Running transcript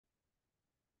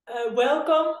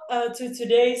Welcome to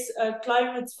today's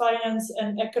Climate Finance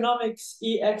and Economics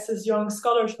e-Access Young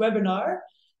Scholars webinar.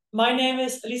 My name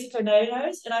is Lisa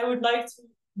Klein-Nijenhuis, and I would like to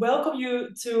welcome you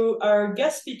to our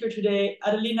guest speaker today,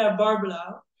 Adelina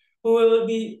Barbalau, who will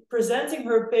be presenting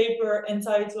her paper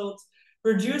entitled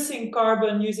Reducing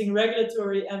Carbon Using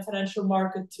Regulatory and Financial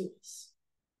Market Tools.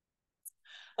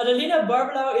 Adelina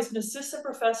Barbalau is an assistant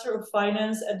professor of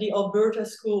finance at the Alberta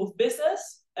School of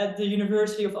Business at the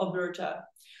University of Alberta.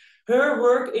 Her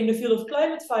work in the field of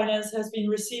climate finance has been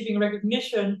receiving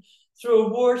recognition through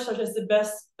awards such as the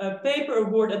Best Paper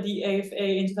Award at the AFA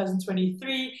in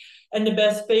 2023 and the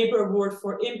Best Paper Award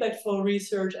for Impactful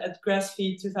Research at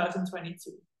GRASFeed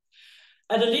 2022.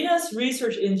 Adelina's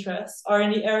research interests are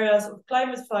in the areas of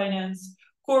climate finance,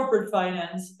 corporate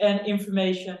finance, and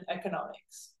information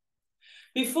economics.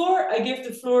 Before I give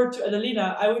the floor to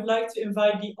Adelina, I would like to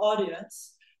invite the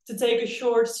audience to take a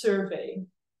short survey.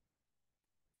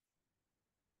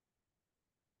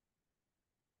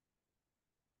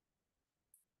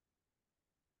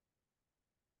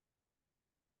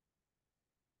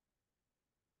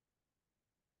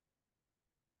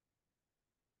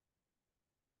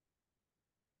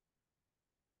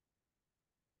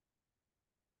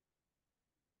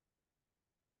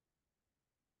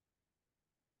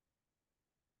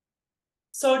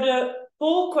 So the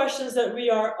poll questions that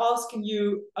we are asking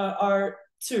you are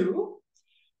two.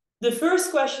 The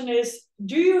first question is,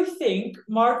 do you think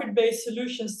market-based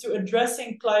solutions to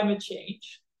addressing climate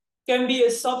change can be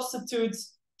a substitute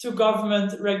to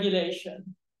government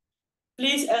regulation?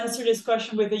 Please answer this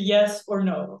question with a yes or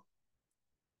no.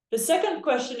 The second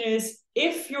question is,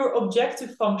 if your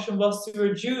objective function was to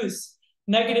reduce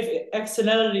negative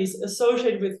externalities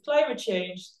associated with climate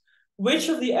change, which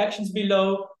of the actions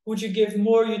below would you give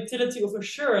more utility of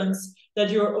assurance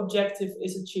that your objective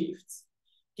is achieved?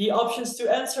 The options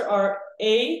to answer are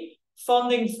A,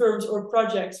 funding firms or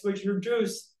projects which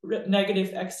reduce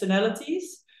negative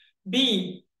externalities,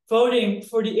 B, voting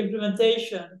for the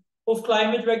implementation of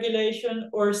climate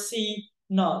regulation, or C,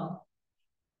 none.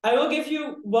 I will give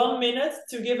you 1 minute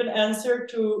to give an answer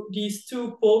to these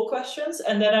two poll questions,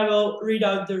 and then I will read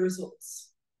out the results.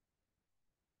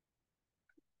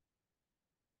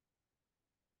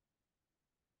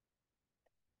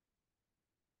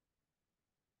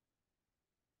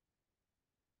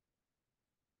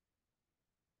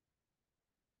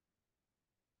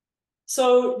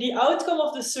 So the outcome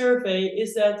of the survey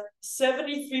is that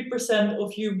 73%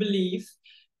 of you believe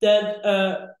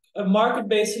that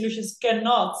market-based solutions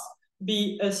cannot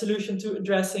be a solution to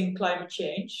addressing climate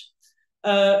change.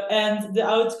 And the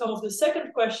outcome of the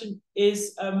second question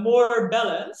is more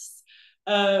balanced.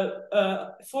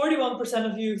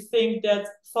 41% of you think that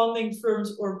funding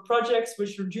firms or projects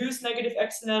which reduce negative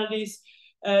externalities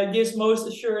gives most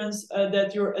assurance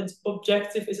that your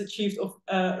objective is achieved of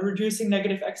reducing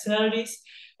negative externalities.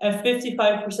 And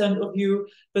 55% of you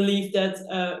believe that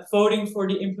voting for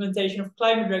the implementation of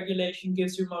climate regulation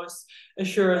gives you most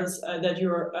assurance that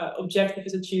your objective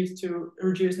is achieved to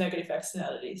reduce negative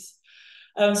externalities.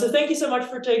 So thank you so much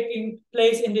for taking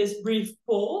place in this brief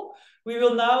poll. We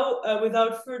will now,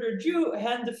 without further ado,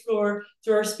 hand the floor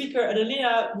to our speaker,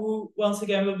 Adelina, who once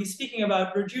again will be speaking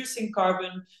about reducing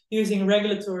carbon using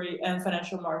regulatory and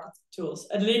financial market tools.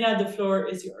 Adelina, the floor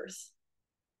is yours.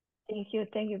 Thank you.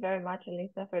 Thank you very much,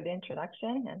 Elisa, for the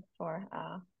introduction and for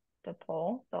the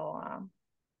poll. So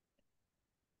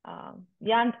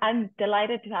yeah, I'm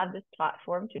delighted to have this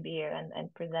platform to be here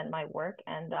and present my work.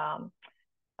 And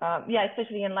yeah,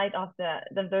 especially in light of the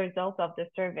results of the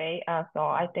survey. So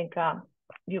I think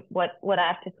what I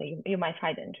have to say, you might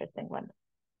find it interesting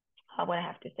what I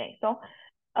have to say. So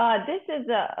this is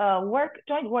a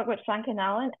joint work with Frank and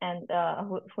Allen, and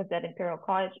who's at Imperial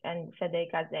College, and Fede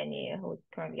Gazzeni, who's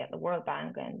currently at the World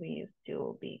Bank, and we used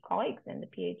to be colleagues in the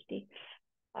PhD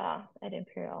at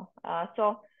Imperial.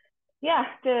 So yeah,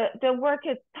 the work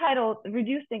is titled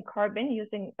Reducing Carbon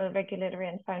Using Regulatory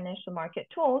and Financial Market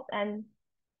Tools. And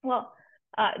well,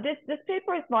 this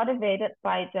paper is motivated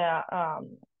by the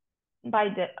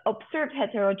observed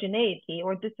heterogeneity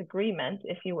or disagreement,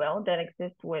 if you will, that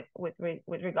exists with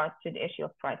regards to the issue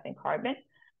of pricing carbon.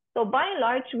 So by and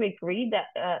large, we agree that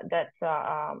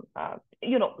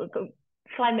you know,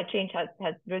 climate change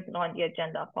has risen on the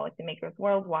agenda of policymakers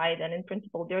worldwide, and in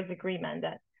principle, there's agreement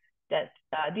that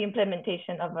the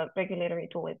implementation of a regulatory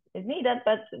tool is needed,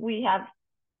 but we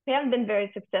haven't been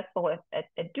very successful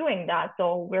at doing that.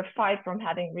 So we're far from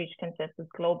having reached consensus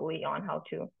globally on how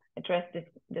to address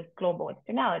this global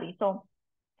externality. So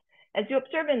as you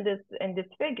observe in this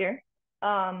figure,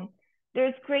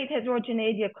 There's great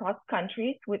heterogeneity across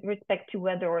countries with respect to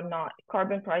whether or not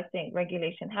carbon pricing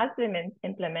regulation has been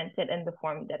implemented in the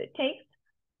form that it takes.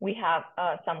 We have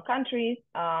some countries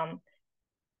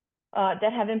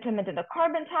that have implemented a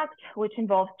carbon tax, which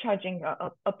involves charging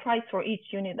a price for each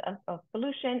unit of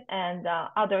pollution, and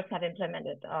others have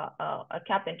implemented a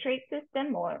cap and trade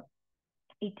system, or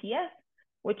ETS,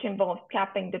 which involves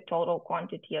capping the total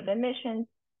quantity of emissions,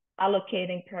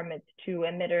 allocating permits to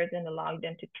emitters and allowing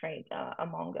them to trade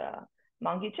among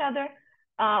each other.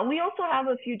 We also have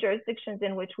a few jurisdictions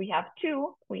in which we have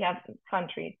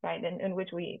countries, right, in which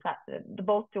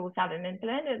both tools have been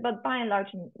implemented, but by and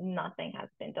large, nothing has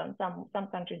been done. Some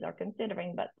countries are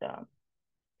considering, but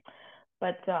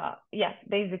yes,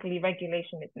 basically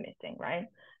regulation is missing, right?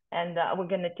 And we're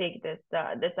going to take this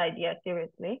idea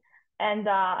seriously. And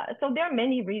so there are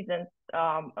many reasons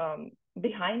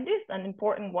behind this. An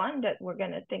important one that we're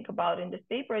going to think about in this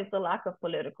paper is the lack of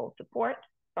political support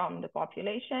from the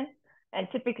population. And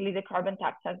typically the carbon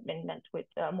tax has been met with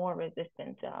more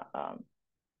resistance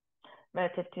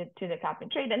relative to the cap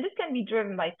and trade. And this can be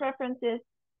driven by preferences.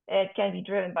 It can be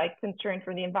driven by concern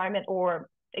for the environment or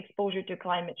exposure to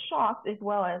climate shocks, as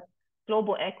well as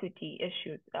global equity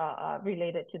issues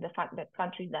related to the fact that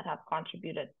countries that have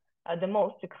contributed the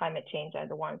most to climate change are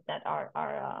the ones that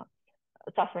are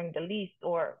suffering the least,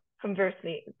 or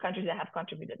conversely, countries that have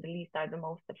contributed the least are the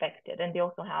most affected. And they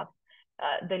also have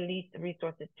the least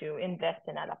resources to invest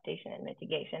in adaptation and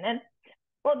mitigation. And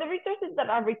well, the resources that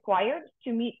are required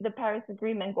to meet the Paris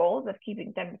Agreement goals of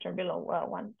keeping temperature below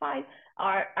 1.5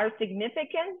 are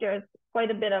significant. There's quite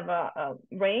a bit of a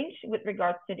range with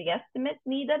regards to the estimates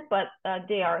needed, but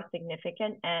they are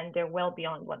significant and they're well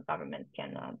beyond what governments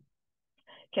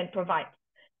can provide.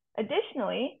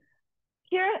 Additionally,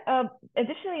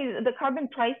 the carbon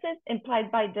prices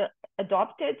implied by the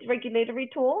adopted regulatory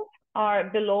tools are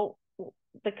below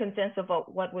the consensus of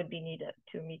what would be needed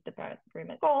to meet the Paris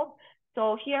Agreement goals.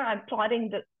 So here I'm plotting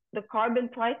the carbon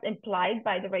price implied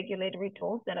by the regulatory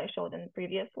tools that I showed in the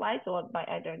previous slide, or by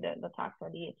either the tax or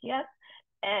the ETS.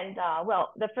 And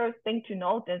well, the first thing to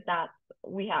note is that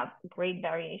we have great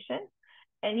variation.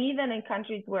 And even in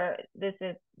countries where this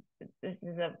is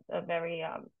a very,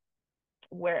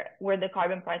 where the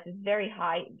carbon price is very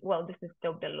high, well, this is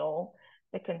still below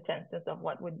the consensus of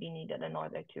what would be needed in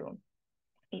order to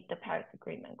meet the Paris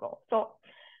Agreement goal. So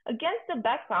against the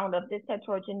background of this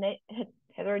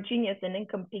heterogeneous and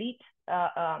incomplete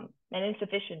and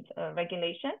insufficient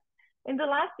regulation, in the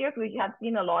last years, we have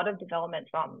seen a lot of development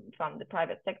from the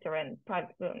private sector and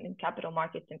in capital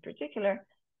markets in particular.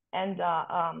 And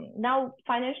now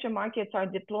financial markets are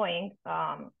deploying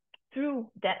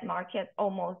through debt markets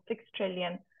almost 6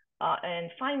 trillion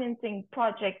and financing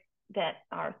projects that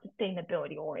are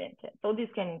sustainability oriented. So this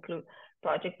can include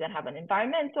projects that have an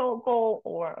environmental goal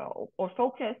or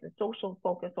focus, a social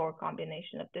focus, or a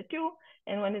combination of the two.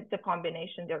 And when it's a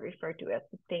combination, they're referred to as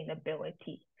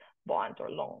sustainability bonds or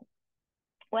loans.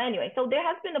 Well, anyway, so there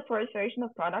has been a proliferation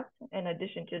of products in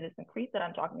addition to this increase that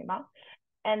I'm talking about.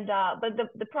 And but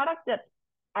the products that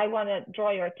I want to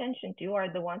draw your attention to are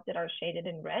the ones that are shaded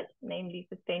in red, namely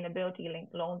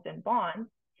sustainability-linked loans and bonds.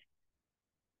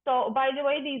 So by the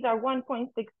way, these are 1.6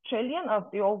 trillion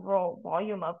of the overall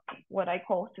volume of what I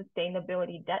call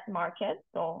sustainability debt market.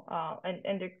 So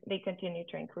and they continue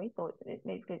to increase. So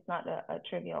basically it's not a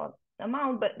trivial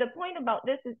amount. But the point about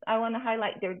this is I want to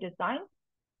highlight their design.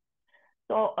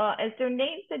 So as their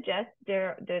name suggests,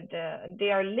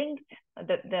 they are linked.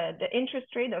 The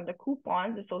interest rate or the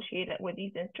coupons associated with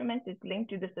these instruments is linked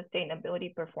to the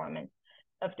sustainability performance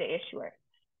of the issuer.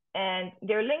 And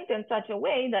they're linked in such a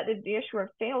way that if the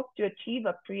issuer fails to achieve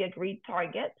a pre-agreed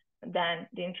target, then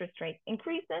the interest rate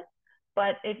increases.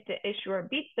 But if the issuer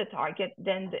beats the target,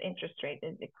 then the interest rate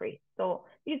is decreased. So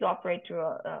these operate through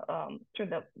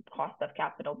the cost of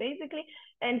capital, basically.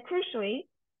 And crucially,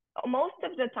 most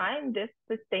of the time, this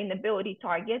sustainability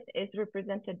target is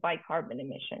represented by carbon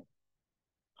emissions.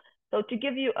 So to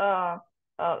give you a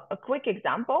quick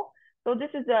example, so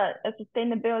this is a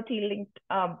sustainability-linked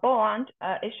bond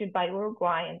issued by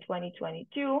Uruguay in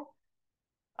 2022.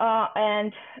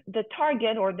 And the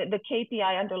target or the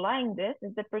KPI underlying this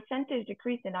is the percentage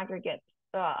decrease in aggregate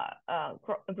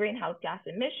greenhouse gas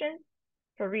emissions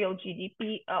for real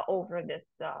GDP over this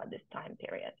time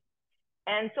period.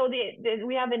 And so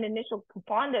we have an initial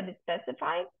coupon that is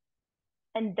specified,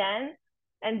 and then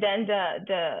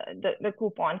the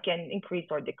coupon can increase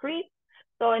or decrease.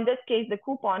 So in this case, the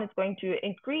coupon is going to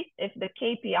increase if the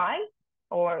KPI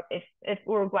or if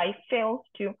Uruguay fails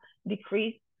to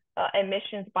decrease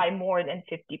emissions by more than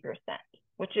 50%,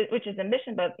 which is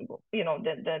emission, but you know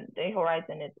the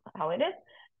horizon is how it is.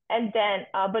 And then,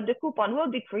 but the coupon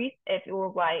will decrease if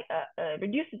Uruguay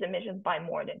reduces emissions by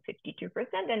more than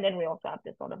 52%. And then we also have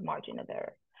this sort of margin of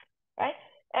error, right?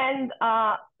 And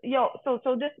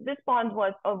so this bond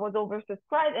was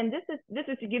oversubscribed, and this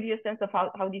is to give you a sense of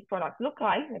how these products look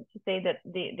like, and to say that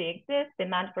they exist,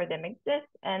 demand for them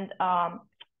exists, and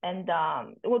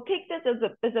we'll take this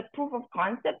as a proof of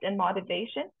concept and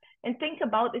motivation, and think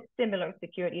about a similar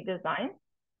security design,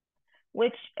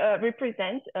 which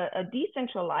represents a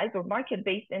decentralized or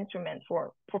market-based instrument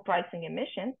for pricing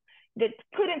emissions that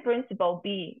could in principle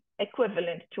be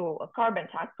equivalent to a carbon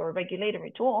tax or a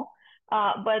regulatory tool,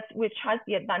 but which has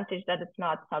the advantage that it's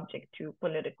not subject to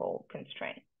political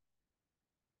constraints.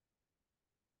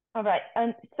 All right,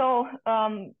 and so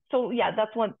yeah,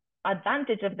 that's one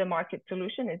advantage of the market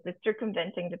solution, is the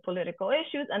circumventing the political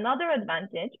issues. Another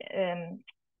advantage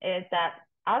is that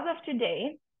as of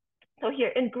today, so here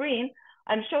in green,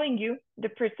 I'm showing you the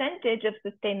percentage of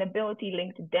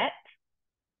sustainability-linked debt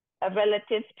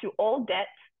relative to all debt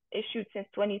issued since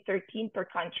 2013 per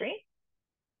country.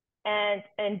 And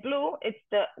in blue, it's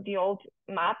the old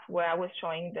map where I was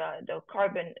showing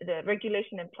the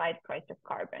regulation implied price of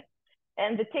carbon.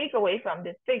 And the takeaway from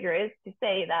this figure is to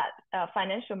say that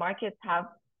financial markets have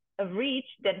a reach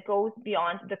that goes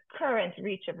beyond the current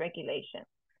reach of regulation.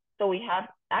 So we have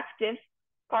active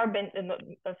carbon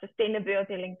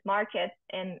sustainability-linked markets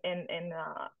in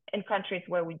countries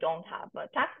where we don't have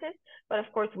taxes, but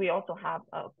of course we also have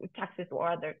taxes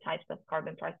or other types of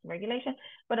carbon pricing regulation.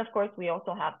 But of course we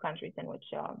also have countries in which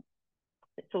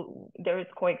so there is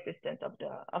coexistence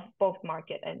of both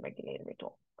market and regulatory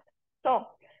tools. So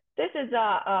this is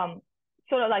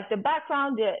sort of like the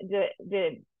background,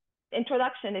 the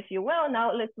introduction, if you will.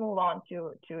 Now let's move on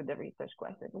to the research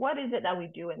questions. What is it that we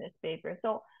do in this paper?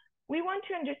 So we want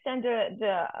to understand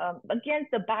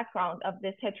against the background of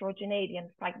this heterogeneity and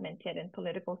fragmented and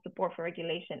political support for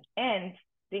regulation and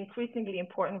the increasingly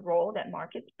important role that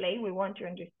markets play. We want to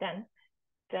understand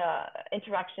the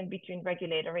interaction between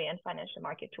regulatory and financial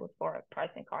market tools for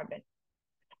pricing carbon.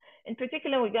 In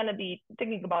particular, we're going to be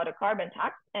thinking about a carbon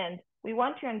tax, and we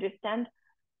want to understand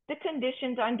the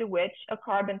conditions under which a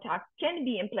carbon tax can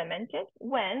be implemented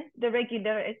when the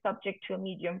regulator is subject to a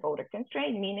medium voter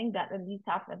constraint, meaning that at least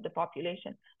half of the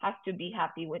population has to be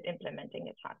happy with implementing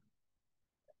a tax.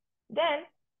 Then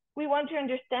we want to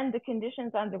understand the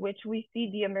conditions under which we see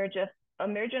the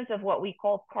emergence of what we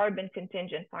call carbon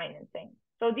contingent financing.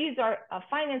 So these are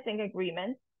financing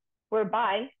agreements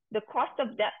whereby the cost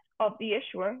of debt of the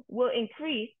issuer will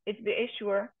increase if the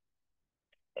issuer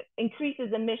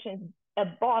increases emissions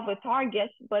above a target,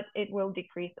 but it will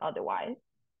decrease otherwise.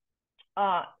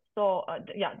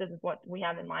 Yeah, this is what we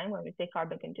have in mind when we say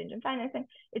carbon contingent financing.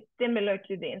 It's similar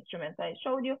to the instruments I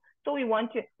showed you. So we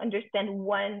want to understand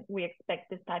when we expect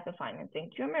this type of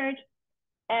financing to emerge.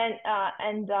 And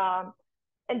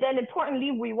then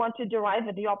importantly, we want to derive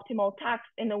the optimal tax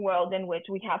in a world in which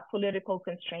we have political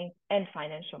constraints and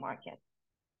financial markets,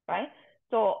 right?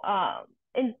 So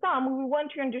in sum, we want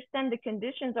to understand the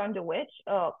conditions under which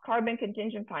carbon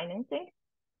contingent financing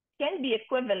can be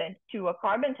equivalent to a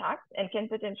carbon tax and can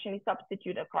potentially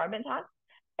substitute a carbon tax.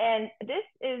 And this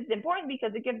is important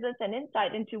because it gives us an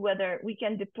insight into whether we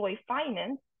can deploy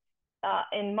finance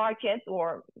in markets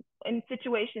or in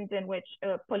situations in which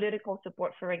political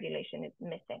support for regulation is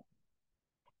missing.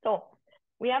 So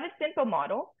we have a simple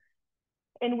model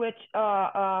in which,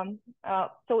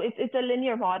 so it's a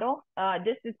linear model.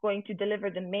 This is going to deliver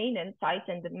the main insights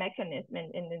and the mechanism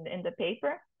in the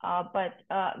paper. But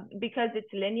because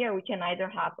it's linear, we can either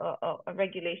have a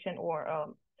regulation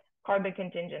or carbon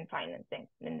contingent financing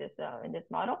in this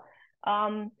model.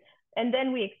 And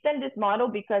then we extend this model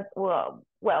because,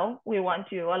 well, we want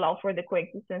to allow for the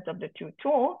coexistence of the two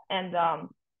tools and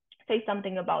say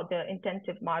something about the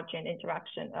intensive margin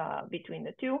interaction between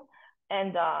the two.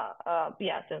 And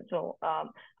yeah, so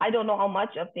I don't know how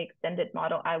much of the extended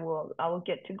model I will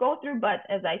get to go through, but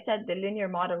as I said, the linear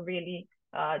model really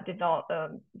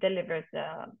delivers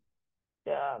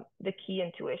the key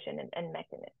intuition and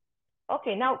mechanism.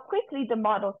 Okay, now quickly the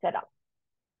model setup.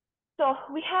 So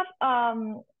we have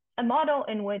a model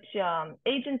in which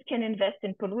agents can invest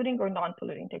in polluting or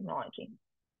non-polluting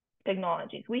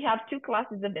technologies. We have two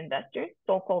classes of investors,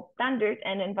 so-called standard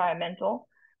and environmental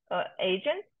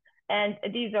agents. And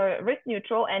these are risk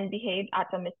neutral and behave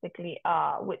atomistically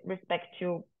with respect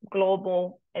to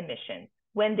global emissions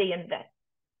when they invest,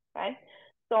 right?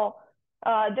 So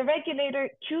the regulator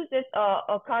chooses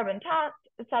a carbon tax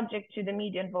subject to the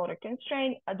median voter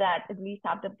constraint that at least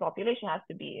half the population has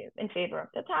to be in favor of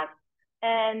the tax.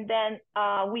 And then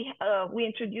we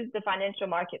introduce the financial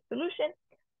market solution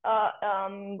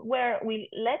where we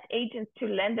let agents to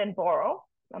lend and borrow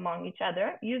among each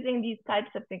other using these types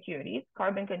of securities,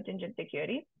 carbon contingent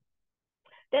securities,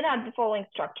 then have the following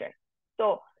structure.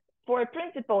 So for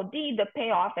principal D, the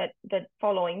payoff at the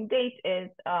following date is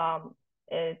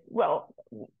well,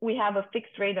 we have a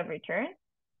fixed rate of return,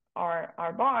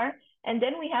 our bar, and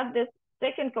then we have this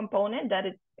second component that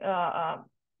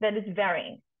is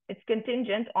varying. It's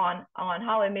contingent on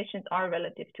how emissions are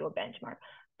relative to a benchmark.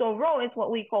 So rho is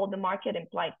what we call the market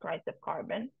implied price of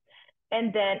carbon.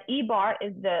 And then E bar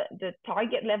is the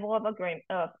target level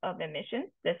of emissions.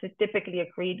 This is typically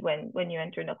agreed when you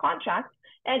enter the contract.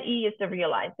 And E is the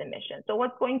realized emission. So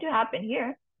what's going to happen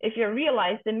here, if your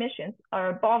realized emissions are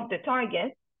above the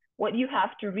target, what you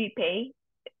have to repay,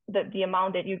 the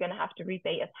amount that you're going to have to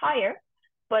repay is higher.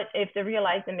 But if the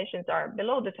realized emissions are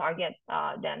below the target,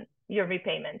 then your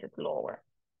repayment is lower.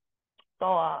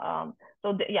 So,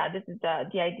 this is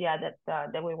the idea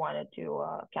that we wanted to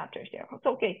capture here.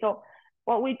 Okay, so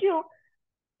what we do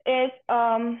is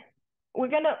we're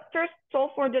going to first solve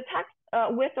for the tax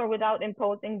with or without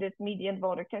imposing this median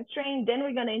voter constraint. Then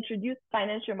we're going to introduce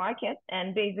financial markets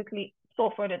and basically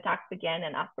solve for the tax again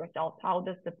and ask ourselves, how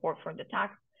does support for the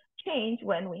tax change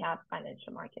when we have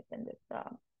financial markets in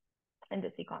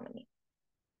this economy?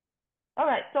 All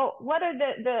right, so what are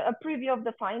a preview of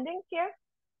the findings here?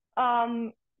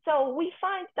 So we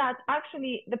find that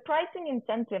actually the pricing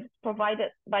incentives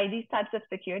provided by these types of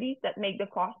securities that make the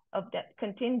cost of debt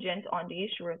contingent on the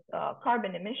issuer's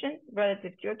carbon emissions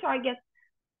relative to your target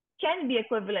can be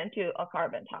equivalent to a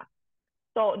carbon tax.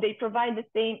 So they provide the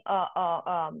same,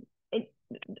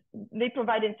 they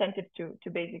provide incentives to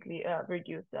basically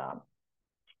reduce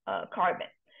carbon.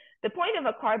 The point of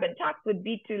a carbon tax would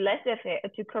be to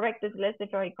correct this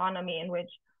laissez-faire economy in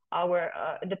which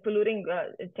the polluting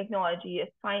technology is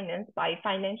financed by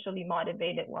financially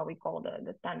motivated, what we call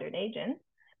the standard agents.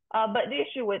 But the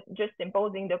issue with just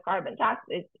imposing the carbon tax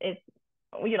is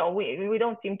we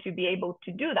don't seem to be able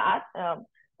to do that.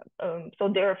 So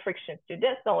there are frictions to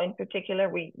this. So in particular,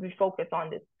 we focus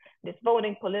on this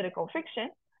voting political friction.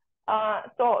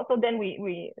 So then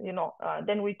we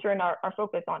turn our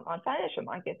focus on financial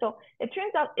markets. So it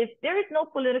turns out if there is no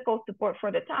political support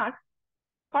for the tax,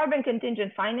 carbon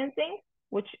contingent financing,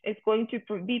 which is going to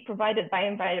be provided by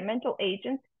environmental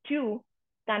agents to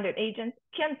standard agents,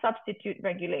 can substitute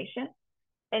regulation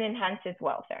and enhance its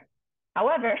welfare.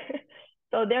 However,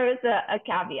 so there is a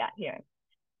caveat here.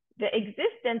 The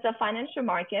existence of financial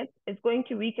markets is going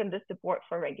to weaken the support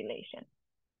for regulation.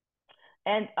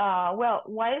 And well,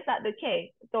 why is that the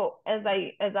case? So as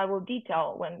I will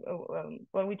detail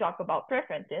when we talk about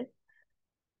preferences,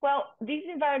 well, these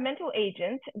environmental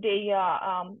agents, they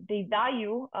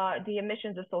value the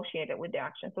emissions associated with their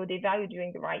action. So they value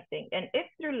doing the right thing. And if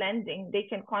through lending, they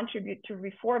can contribute to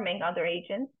reforming other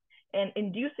agents and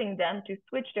inducing them to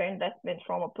switch their investment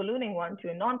from a polluting one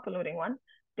to a non-polluting one,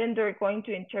 then they're going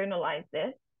to internalize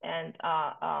this. And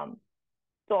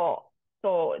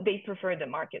so they prefer the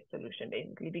market solution,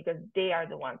 basically, because they are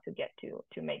the ones who get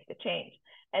to make the change.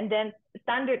 And then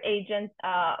standard agents,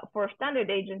 for standard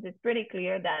agents, it's pretty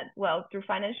clear that, well, through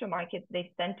financial markets,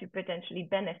 they tend to potentially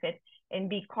benefit and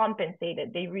be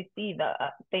compensated. They receive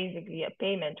basically a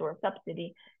payment or a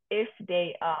subsidy if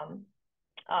they are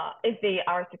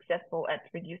successful at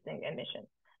reducing emissions.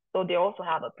 So they also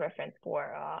have a preference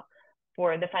for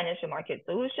the financial market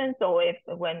solution. So if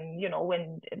when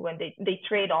they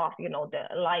trade off, the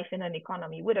life in an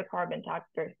economy with a carbon tax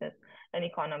versus an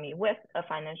economy with a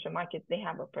financial market, they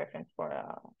have a preference for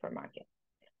market.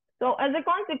 So as a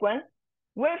consequence,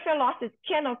 welfare losses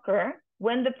can occur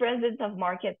when the presence of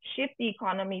markets shift the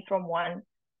economy from one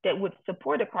that would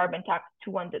support a carbon tax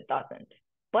to one that doesn't.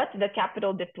 But the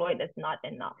capital deployed is not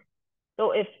enough.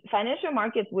 So if financial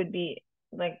markets would be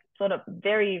like sort of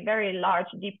very, very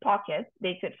large, deep pockets,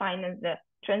 they could finance the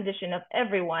transition of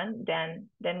everyone, then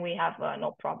we have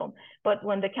no problem. But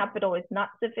when the capital is not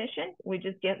sufficient, we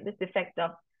just get this effect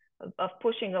of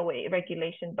pushing away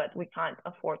regulation, but we can't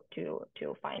afford to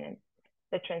finance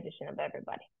the transition of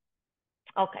everybody.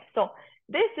 Okay, so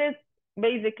this is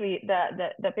basically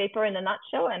the paper in a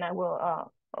nutshell, and I will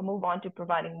move on to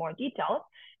providing more details.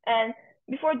 And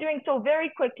before doing so, very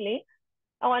quickly,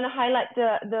 I want to highlight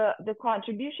the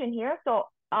contribution here. So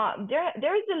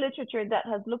there is a literature that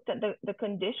has looked at the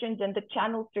conditions and the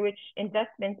channels through which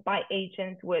investments by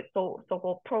agents with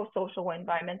so-called pro-social or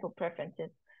environmental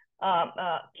preferences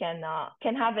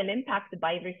can have an impact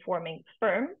by reforming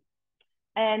firms.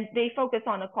 And they focus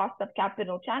on a cost of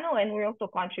capital channel, and we also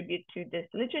contribute to this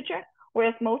literature,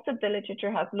 whereas most of the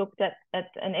literature has looked at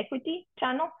an equity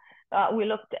channel. We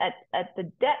looked at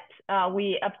the debt.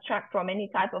 We abstract from any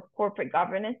type of corporate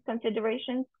governance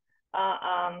considerations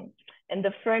and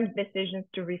the firm's decisions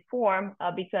to reform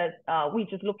because we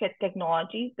just look at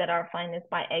technologies that are financed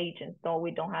by agents, so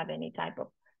we don't have any type of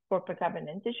corporate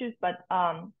governance issues. But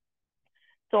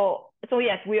so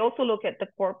yes, we also look at the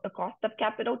cost of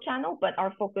capital channel, but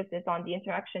our focus is on the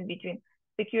interaction between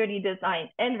security design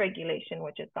and regulation,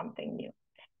 which is something new.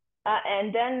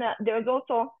 And then there's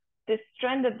also this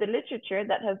trend of the literature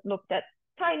that has looked at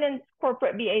finance,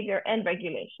 corporate behavior, and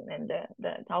regulation, and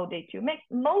how they two mix.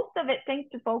 Most of it tends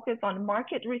to focus on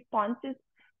market responses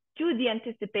to the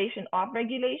anticipation of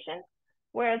regulation,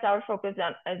 whereas our focus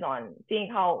is on seeing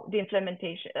how the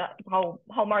implementation,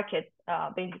 how markets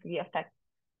basically affect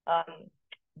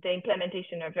the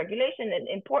implementation of regulation. And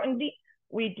importantly,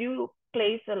 we do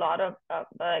place a lot of,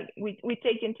 we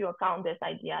take into account this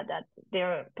idea that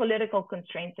there are political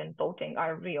constraints in voting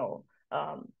are real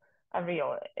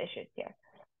issues here.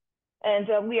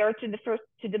 And we are, to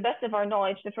the best of our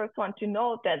knowledge, the first one to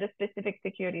note that the specific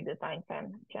security design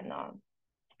can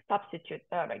substitute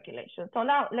regulation. So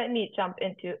now let me jump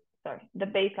into the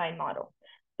baseline model.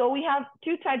 So we have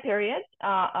two time periods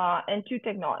and two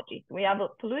technologies. We have a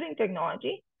polluting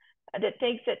technology that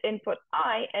takes its input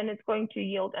I and it's going to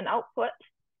yield an output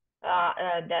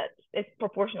that is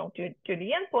proportional to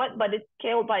the input, but it's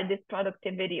scaled by this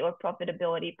productivity or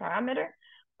profitability parameter,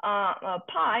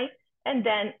 pi. And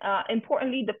then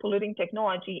importantly, the polluting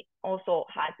technology also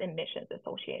has emissions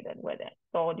associated with it.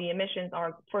 So the emissions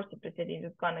are first precipitation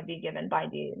is going to be given by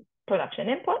the production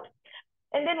input.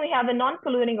 And then we have a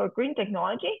non-polluting or green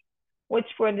technology, which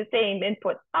for the same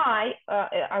input I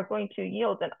are going to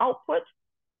yield an output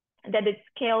that is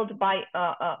scaled by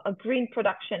a green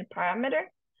production parameter.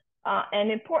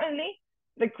 And importantly,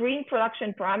 the green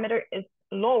production parameter is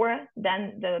lower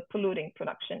than the polluting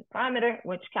production parameter,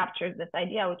 which captures this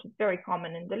idea, which is very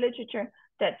common in the literature,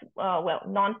 that, well,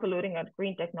 non-polluting or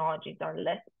green technologies are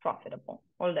less profitable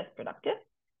or less productive.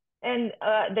 And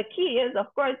the key is,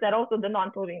 of course, that also the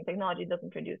non-polluting technology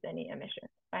doesn't produce any emissions,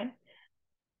 right?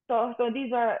 So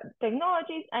these are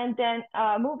technologies. And then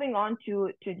moving on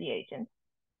to the agents.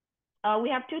 We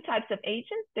have two types of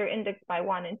agents. They're indexed by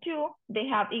 1 and 2. They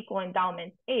have equal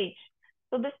endowments H.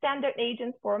 So the standard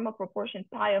agents form a proportion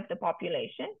pi of the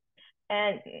population,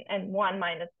 and 1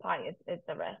 minus pi is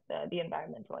the rest, the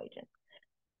environmental agents.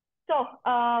 So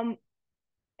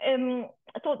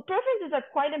so preferences are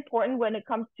quite important when it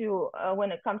comes to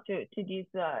these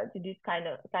kind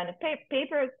of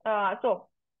papers. So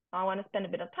I want to spend a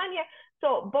bit of time here.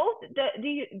 So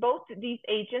both these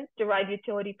agents derive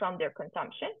utility from their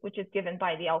consumption, which is given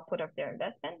by the output of their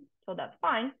investment. So that's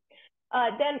fine.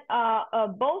 Then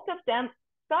both of them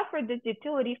suffer this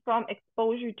utility from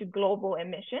exposure to global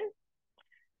emissions.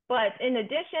 But in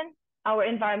addition, our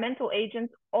environmental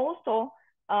agents also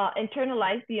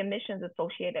internalize the emissions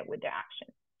associated with their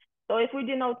actions. So if we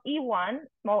denote E1,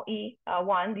 small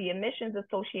e1, the emissions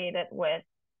associated with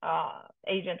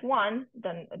agent 1,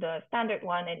 then the standard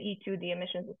one, and E2, the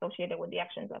emissions associated with the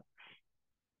actions of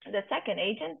the second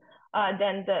agent,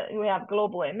 then we have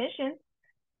global emissions.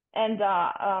 And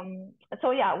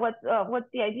so yeah, what's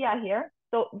the idea here?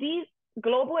 So these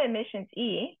global emissions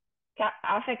E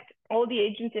affect all the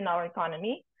agents in our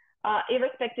economy,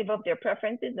 irrespective of their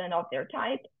preferences and of their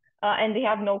type, and they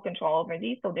have no control over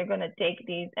these, so they're going to take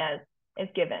these as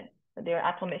given. They're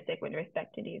atomistic with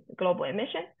respect to these global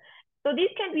emissions. So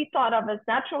these can be thought of as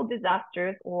natural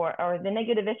disasters or the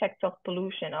negative effects of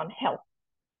pollution on health,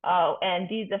 and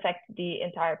these affect the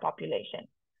entire population.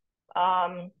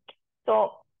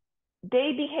 So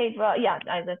they behave, yeah,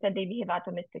 as I said, they behave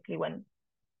atomistically when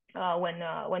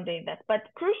they invest. But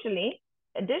crucially,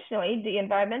 additionally, the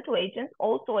environmental agents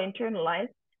also internalize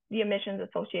the emissions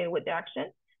associated with the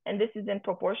action, and this is in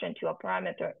proportion to a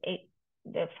parameter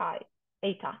eta.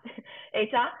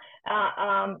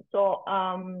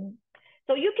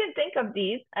 So you can think of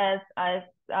these as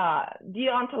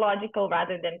deontological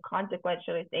rather than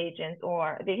consequentialist agents,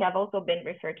 or they have also been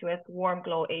referred to as warm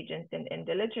glow agents in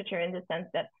the literature, in the sense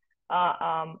that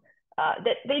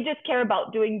that they just care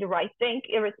about doing the right thing,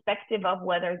 irrespective of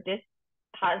whether this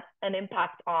has an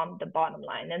impact on the bottom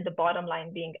line, and the bottom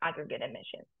line being aggregate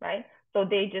emissions, right? So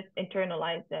they just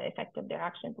internalize the effect of their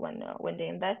actions when they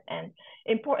invest. And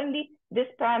importantly, this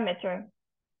parameter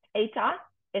eta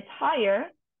is higher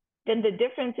than the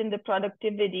difference in the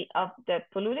productivity of the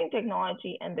polluting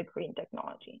technology and the green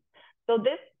technology. So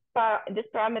this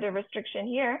parameter restriction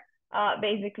here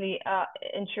basically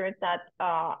ensures that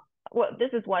well,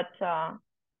 this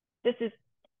is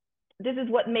this is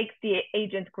what makes the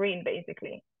agent green,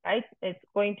 basically, right? He's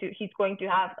going to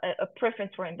have a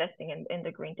preference for investing in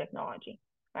the green technology,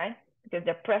 right? Because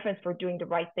their preference for doing the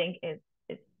right thing is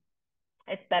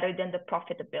it's better than the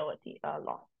profitability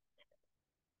loss.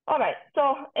 All right,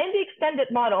 so in the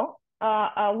extended model,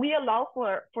 we allow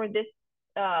for this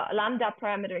lambda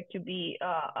parameter to be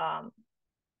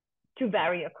to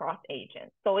vary across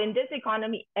agents. So in this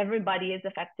economy, everybody is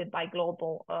affected by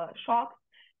global shocks.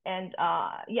 And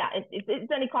yeah,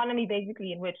 it's an economy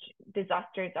basically in which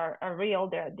disasters are real.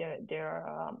 They're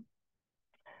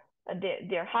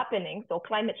happening. So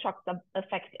climate shocks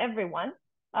affect everyone.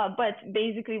 But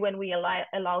basically, when we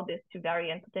allow this to vary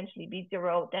and potentially be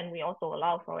zero, then we also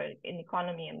allow for an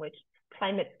economy in which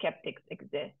climate skeptics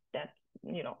exist. That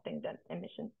think that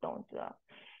emissions don't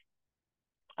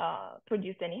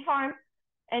produce any harm.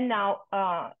 And now,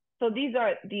 so these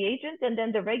are the agents, and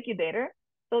then the regulator.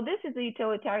 So this is a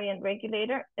utilitarian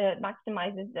regulator. It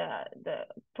maximizes the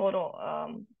total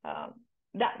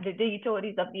the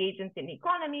utilities of the agents in the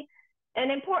economy.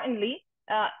 And importantly,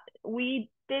 we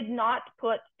did not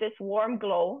put this warm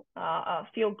glow,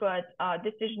 feel good,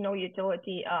 decisional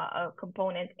utility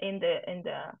component in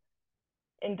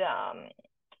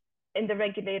the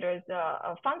regulator's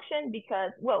function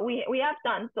because, well, we have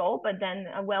done so, but then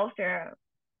welfare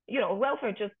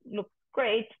just looks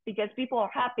great because people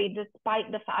are happy despite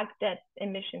the fact that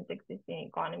emissions exist in the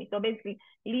economy. So basically,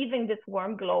 leaving this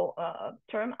warm glow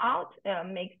term out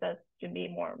makes us to be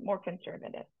more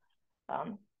conservative,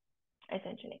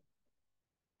 essentially.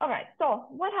 All right, so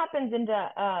what happens in the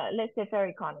laissez-faire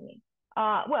economy?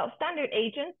 Well, standard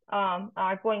agents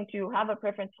are going to have a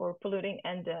preference for polluting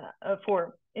and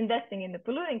for investing in the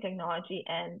polluting technology,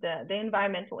 and the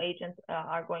environmental agents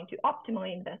are going to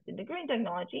optimally invest in the green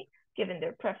technology, given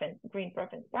their green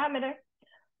preference parameter.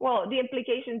 Well, the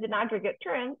implications in aggregate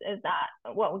terms is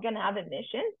that, well, we're going to have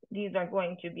emissions. These are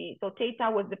going to be, so theta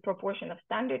was the proportion of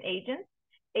standard agents.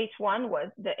 H1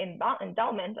 was the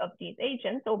endowment of these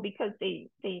agents. So because they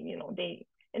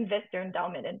invest their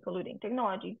endowment in polluting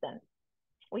technologies, then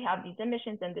we have these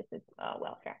emissions, and this is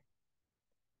welfare.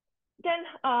 Then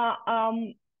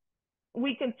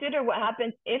we consider what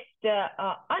happens if the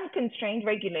unconstrained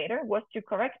regulator was to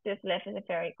correct this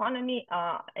laissez-faire economy,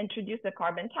 introduce a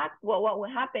carbon tax. Well, what will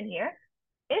happen here,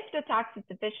 if the tax is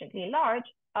sufficiently large,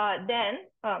 then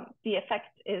the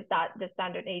effect is that the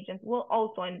standard agents will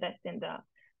also invest in the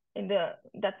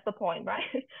that's the point,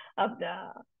 right, of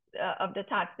the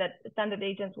tax, that standard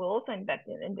agents will also invest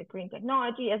in the green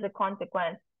technology. As a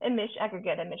consequence,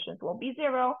 aggregate emissions will be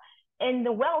zero. And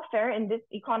the welfare in this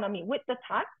economy with the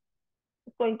tax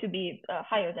is going to be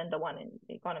higher than the one in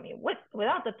the economy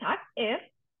without the tax if,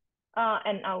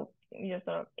 and I'll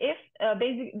if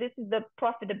basically this is the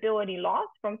profitability loss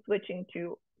from switching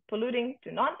to polluting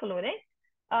to non-polluting.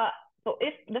 So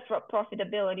if the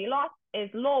profitability loss is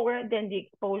lower than the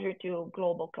exposure to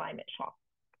global climate shock,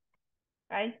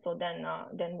 right? So then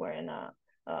we're in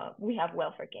we have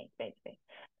welfare gains basically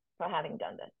for having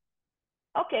done this.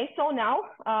 Okay, so now,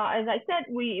 as I said,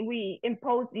 we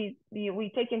impose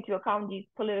we take into account these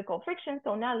political frictions.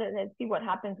 So now let's see what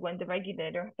happens when the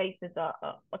regulator faces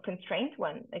a constraint,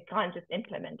 when it can't just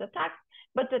implement a tax,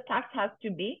 but the tax has to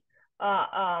be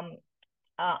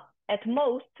at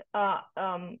most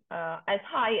as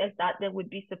high as that would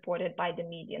be supported by the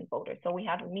median voter. So we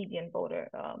have a median voter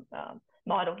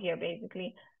model here,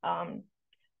 basically.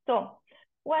 So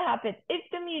what happens if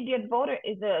the median voter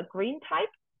is a green type?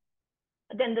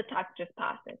 Then the tax just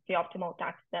passes. The optimal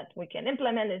tax that we can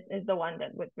implement is the one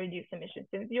that would reduce emissions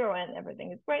to zero and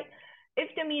everything is great.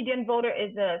 If the median voter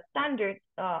is a standard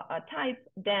type,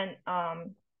 then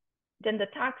the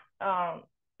tax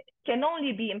can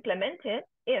only be implemented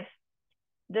if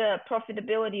the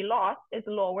profitability loss is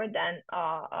lower than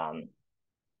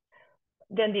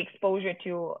the exposure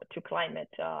to climate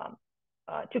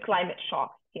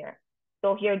shocks here.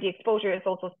 So here the exposure is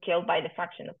also scaled by the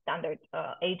fraction of standard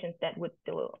agents that would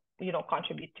still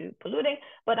contribute to polluting.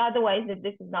 But otherwise, if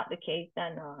this is not the case,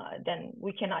 then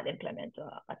we cannot implement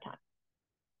a tax.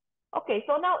 Okay,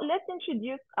 so now let's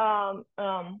introduce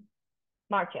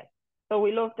markets. So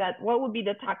we looked at what would be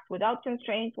the tax without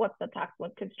constraints, what's the tax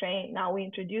with constraint. Now we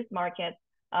introduce markets,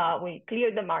 we clear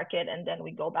the market, and then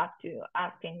we go back to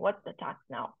asking what's the tax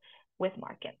now with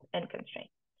market and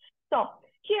constraint. So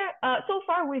here, so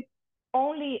far we've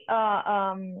only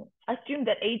assumed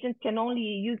that agents can only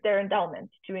use their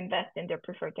endowments to invest in their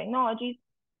preferred technologies,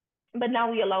 but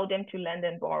now we allow them to lend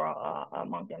and borrow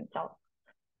among themselves.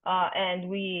 And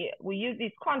we use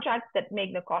these contracts that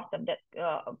make the cost of debt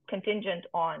contingent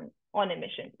on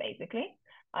emissions, basically.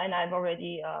 and I've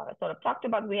already sort of talked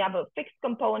about, we have a fixed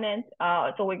component.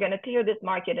 So we're going to clear this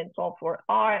market and solve for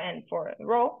R and for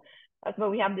rho. So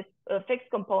we have this fixed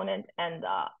component and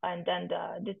then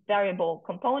this variable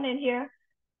component here.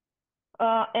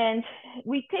 And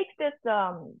we take this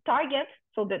target,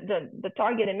 so the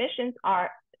target emissions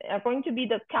are going to be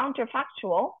the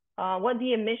counterfactual, what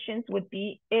the emissions would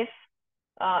be if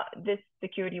this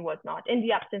security was not, in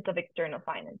the absence of external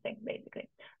financing, basically.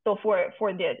 So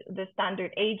for the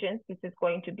standard agents, this is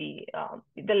going to be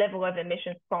the level of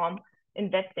emissions from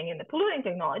investing in the polluting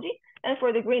technology. And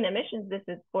for the green emissions, this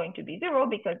is going to be zero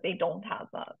because they don't have,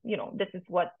 this is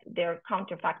what their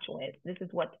counterfactual is. This is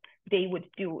what they would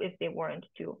do if they weren't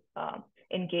to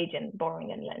engage in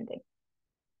borrowing and lending.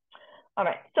 All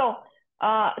right, so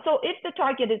if the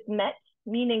target is met,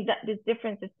 meaning that this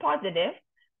difference is positive,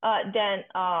 then,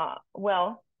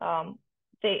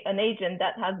 say an agent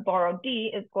that has borrowed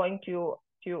D is going to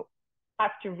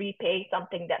have to repay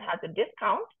something that has a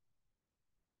discount.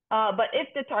 But if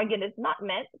the target is not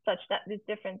met, such that this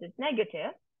difference is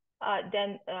negative,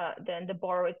 then the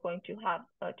borrower is going to have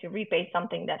to repay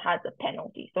something that has a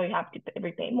penalty. So you have to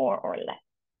repay more or less.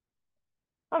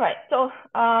 All right. So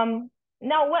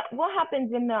now what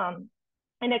happens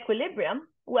in equilibrium?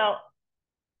 Well,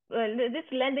 this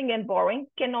lending and borrowing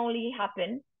can only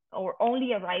happen or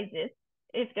only arises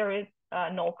if there is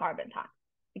no carbon tax.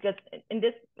 Because in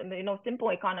this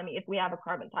simple economy, if we have a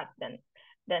carbon tax, then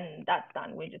that's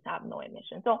done. We just have no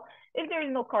emission. So if there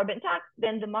is no carbon tax,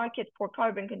 then the market for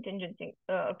carbon contingent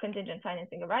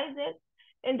financing arises.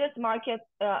 In this market,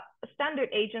 standard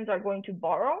agents are going to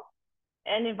borrow,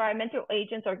 and environmental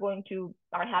agents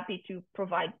are happy to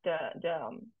provide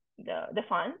the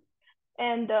funds.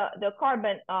 And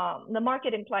the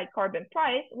market implied carbon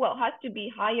price, has to be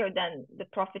higher than the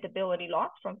profitability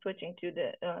loss from switching to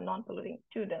the non-polluting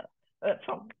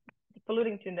from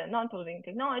polluting to the non-polluting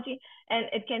technology, and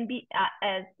it can be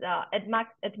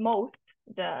at most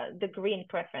the green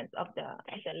preference of the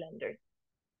lenders.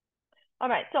 All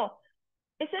right, so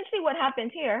essentially what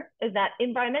happens here is that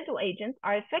environmental agents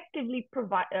are effectively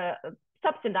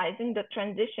subsidizing the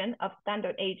transition of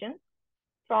standard agents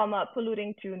from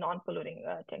polluting to non-polluting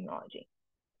technology.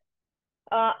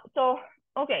 So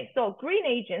green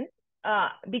agents,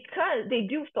 because they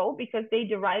do so because they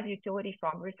derive utility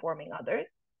from reforming others,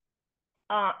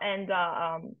 and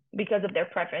because of their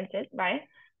preferences, right?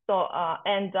 So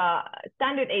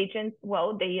standard agents,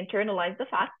 they internalize the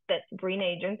fact that green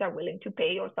agents are willing to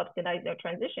pay or subsidize their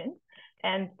transition,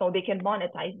 and so they can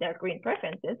monetize their green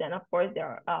preferences. And of course,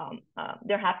 they're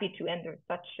happy to enter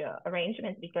such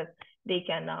arrangements because they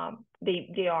can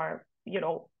they are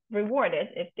rewarded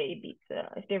if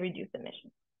they reduce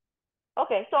emissions.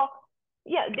 Okay, so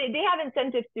yeah, they have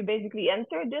incentives to basically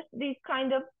enter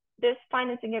this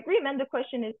financing agreement. The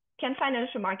question is, can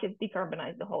financial markets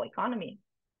decarbonize the whole economy?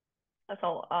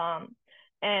 So,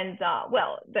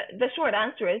 the short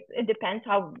answer is it depends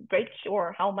how rich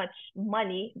or how much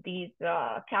money these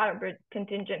calibrated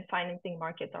contingent financing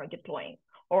markets are deploying,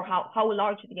 or how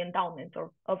large the endowments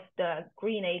of the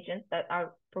green agents that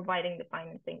are providing the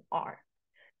financing are.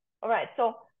 All right,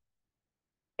 so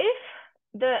if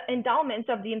the endowments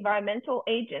of the environmental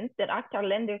agents that act as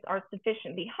lenders are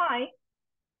sufficiently high,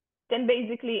 then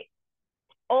basically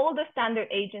all the standard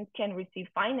agents can receive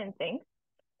financing,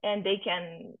 and they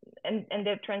can and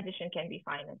their transition can be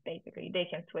financed. Basically, they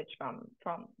can switch from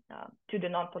to the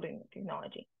non-polluting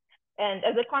technology, and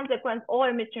as a consequence, all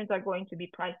emissions are going to be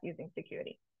priced using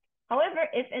security. However,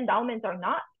 if endowments are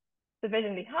not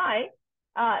sufficiently high,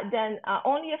 then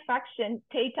only a fraction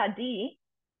theta d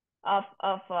of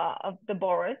the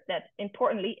borrowers, that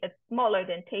importantly is smaller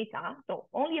than theta, so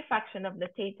only a fraction of the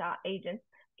theta agents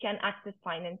can access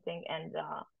financing and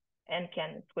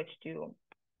can switch to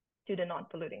the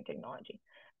non-polluting technology.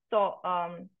 So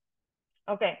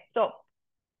okay, so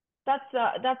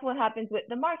that's what happens with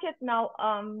the market. Now,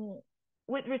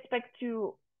 with respect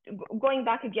to going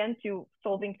back again to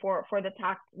solving for the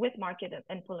tax with market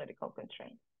and political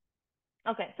constraints.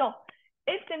 Okay, so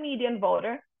if the median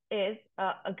voter is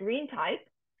a green type,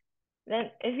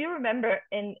 then if you remember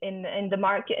in the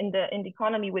market, in the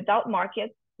economy without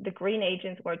markets, the green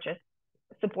agents were just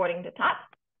supporting the tax.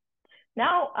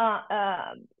 Now,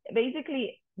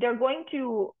 basically, they're going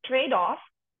to trade off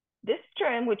this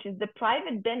term, which is the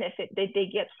private benefit that they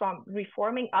get from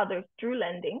reforming others through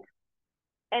lending,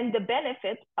 and the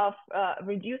benefit of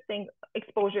reducing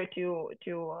exposure to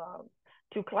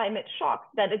climate shock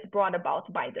that is brought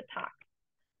about by the tax,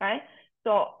 right?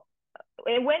 So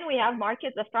when we have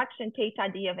markets, a fraction theta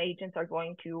d of agents are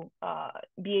going to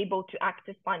be able to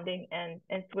access funding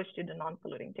and switch to the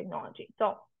non-polluting technology.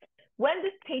 So when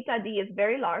this theta D is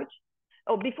very large,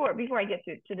 oh, before I get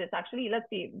to this, actually, let's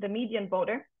see, the median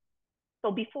voter.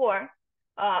 So before,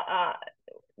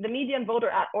 the median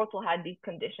voter also had these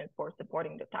conditions for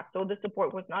supporting the tax. So the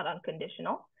support was not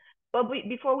unconditional. But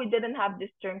before we didn't have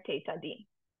this term theta D,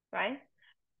 right?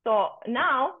 So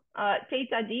now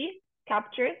theta D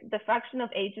captures the fraction of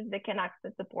agents that can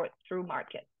access support through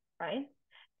market, right?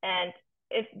 And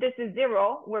if this is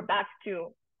 0, we're back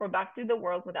to the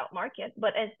world without market.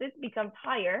 But as this becomes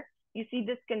higher, you see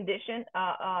this condition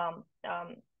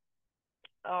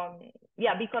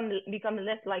become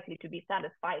less likely to be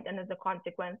satisfied, and as a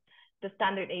consequence, the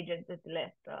standard agent is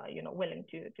less willing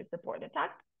to support the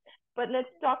tax. But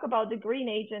let's talk about the green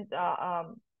agent.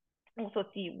 Also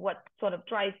see what sort of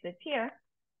drives this here.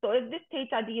 So if this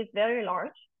theta D is very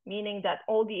large, meaning that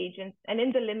all the agents, and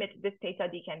in the limit, this theta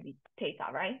D can be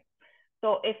theta, right?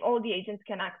 So if all the agents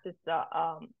can access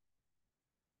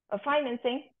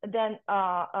financing, then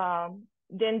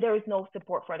there is no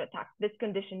support for the tax. This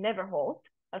condition never holds.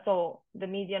 So the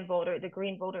median voter, the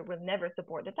green voter, will never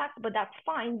support the tax, but that's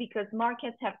fine because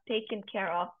markets have taken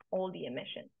care of all the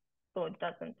emissions. So it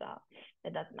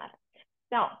doesn't matter.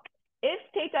 Now, if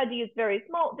theta D is very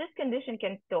small, this condition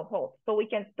can still hold. So we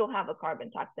can still have a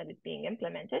carbon tax that is being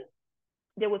implemented.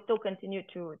 They will still continue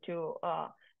to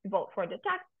vote for the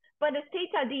tax. But as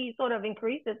theta D sort of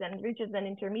increases and reaches an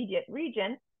intermediate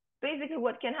region, basically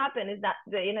what can happen is that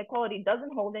the inequality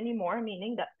doesn't hold anymore,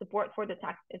 meaning that support for the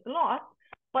tax is lost,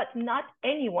 but not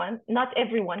everyone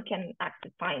can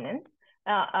access finance.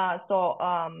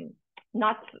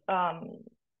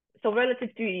 So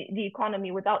relative to the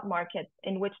economy without markets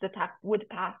in which the tax would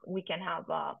pass, we can have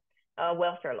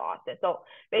welfare losses. So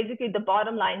basically the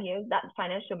bottom line here is that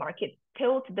financial markets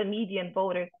tilt the median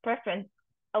voter's preference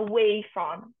away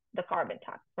from the carbon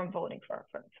tax, from voting for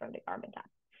the carbon tax.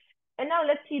 And now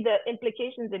let's see the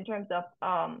implications in terms of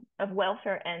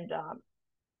welfare and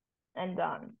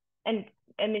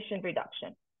emission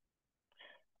reduction.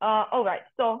 All right,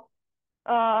 so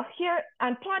here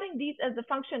I'm plotting these as a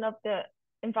function of the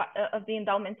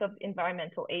endowment of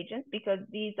environmental agents, because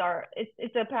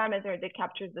it's a parameter that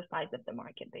captures the size of the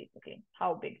market, basically,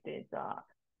 how big these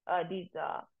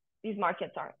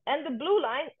markets are. And the blue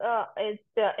line is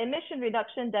the emission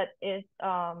reduction that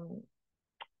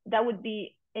would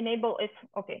be enabled if,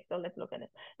 okay, so let's look at it.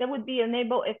 That would be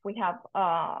enabled if we have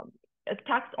a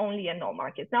tax only and no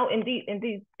markets. Now in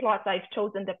these plots, I've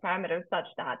chosen the parameters such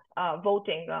that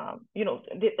voting,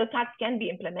 the tax can be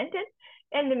implemented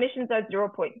and the emissions are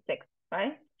 0.6,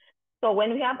 right? So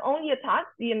when we have only a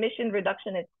tax, the emission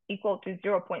reduction is equal to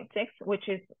 0.6, which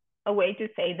is a way to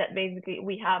say that basically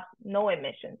we have no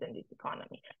emissions in this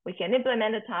economy. We can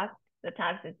implement a tax, the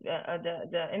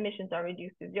emissions are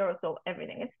reduced to 0, so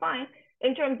everything is fine.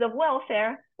 In terms of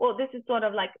welfare, well, this is sort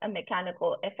of like a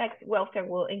mechanical effect. Welfare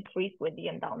will increase with the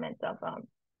endowment of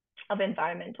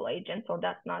environmental agents, so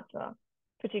that's not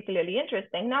particularly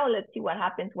interesting. Now let's see what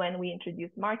happens when we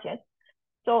introduce markets.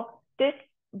 So this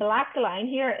black line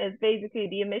here is basically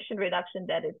the emission reduction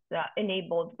that is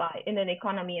enabled in an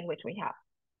economy in which we have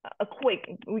we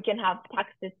can have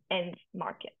taxes and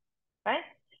markets, right?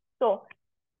 So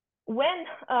when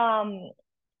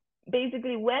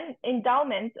basically when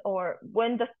endowment or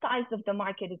when the size of the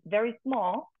market is very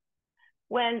small,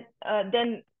 then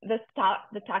the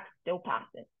tax still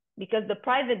passes, because the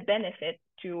private benefit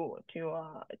to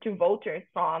voters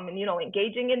from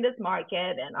engaging in this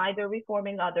market and either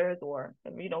reforming others or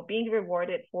being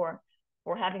rewarded for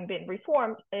having been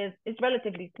reformed is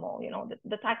relatively small.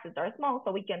 The taxes are small,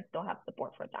 so we can still have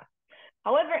support for tax.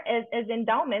 However, as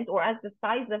endowment or as the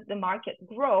size of the market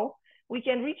grow, we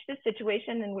can reach this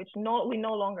situation in which we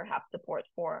no longer have support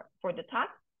for the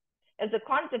tax. As a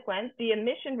consequence, the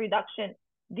emission reduction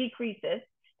decreases,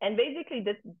 and basically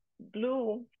this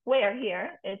blue square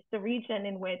here is the region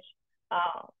in which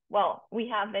we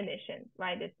have emissions,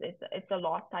 right? It's a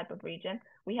loss type of region.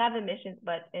 We have emissions,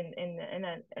 but in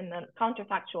a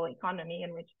counterfactual economy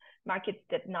in which markets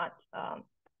did not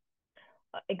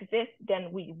exist,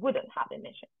 then we wouldn't have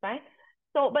emissions, right?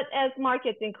 So, but as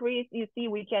markets increase, you see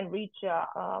we can reach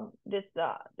this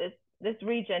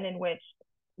region in which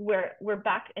we're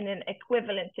back in an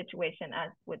equivalent situation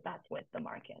as with the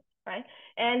market, right?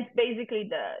 And basically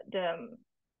the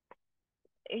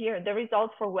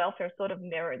results for welfare sort of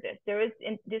mirror this. There is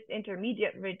this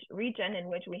intermediate region in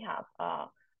which we have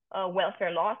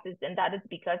welfare losses, and that is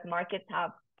because markets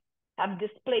have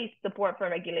displaced support for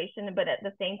regulation, but at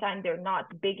the same time they're not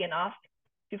big enough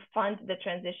to fund the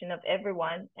transition of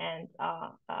everyone, and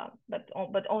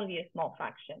but only a small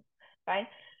fraction, right?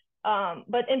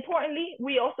 But importantly,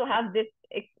 we also have this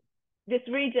this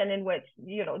region in which,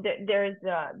 you know, there's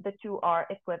the two are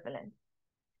equivalent.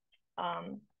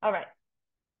 All right,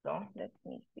 so let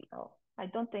me see. Oh, I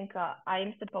don't think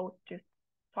I'm supposed to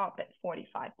stop at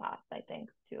 45 past, I think,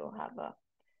 to have a.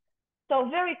 So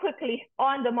very quickly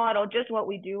on the model, just what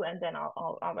we do, and then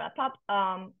I'll wrap up.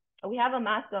 We have a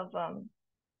mass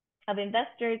of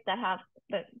investors that have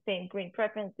the same green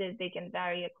preferences. They can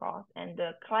vary across, and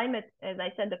the climate, as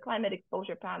I said, the climate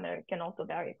exposure parameter can also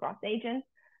vary across agents.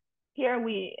 Here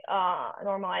we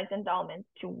normalize endowments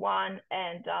to 1,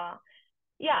 and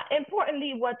yeah,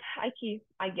 importantly, what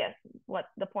I guess what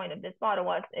the point of this model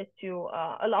was is to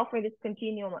allow for this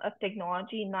continuum of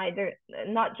technology,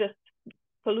 not just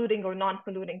polluting or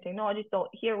non-polluting technology. So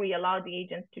here we allow the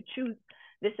agents to choose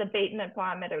this abatement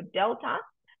parameter delta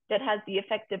that has the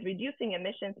effect of reducing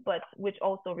emissions, but which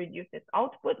also reduces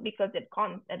output because it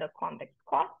comes at a convex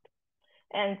cost.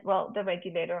 And well, the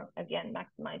regulator again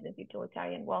maximizes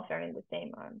utilitarian welfare in the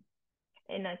same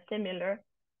in a similar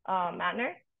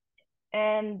manner.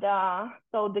 And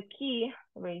so the key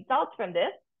results from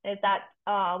this is that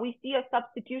we see a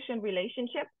substitution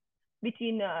relationship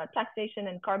between taxation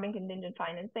and carbon contingent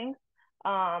financing.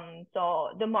 So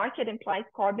the market implies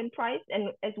carbon price, and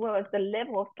as well as the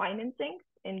level of financing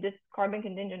in this carbon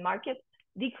contingent market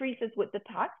decreases with the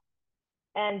tax.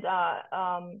 And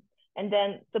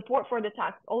then support for the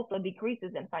tax also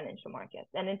decreases in financial markets.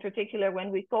 And in particular,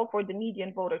 when we solve for the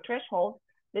median voter threshold,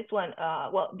 this one,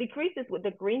 well, decreases with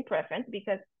the green preference,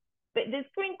 because this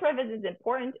green preference is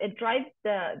important. It drives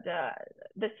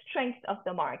the strength of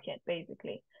the market,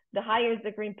 basically. The higher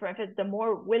the green preference, the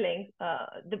more willing,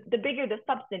 the bigger the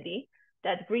subsidy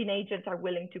that green agents are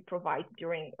willing to provide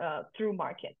through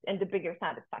markets, and the bigger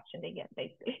satisfaction they get,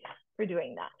 basically, for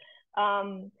doing that.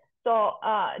 So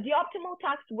the optimal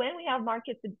tax when we have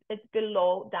markets is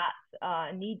below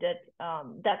that needed,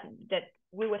 that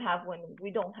we would have when we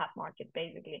don't have markets,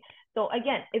 basically. So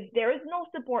again, if there is no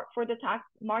support for the tax,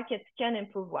 markets can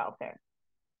improve welfare.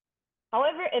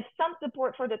 However, if some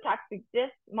support for the tax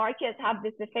exists, markets have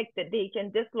this effect that they can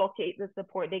dislocate the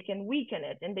support, they can weaken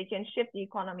it, and they can shift the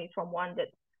economy from one that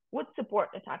would support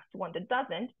the tax to one that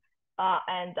doesn't.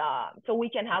 So we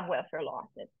can have welfare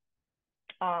losses.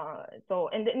 So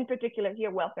in particular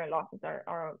here, welfare losses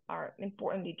are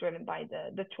importantly driven by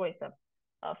the choice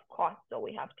of cost. So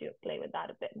we have to play with that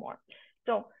a bit more.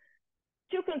 So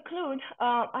to conclude,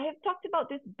 I have talked about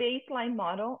this baseline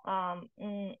model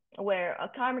where a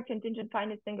climate contingent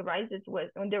financing arises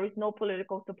when there is no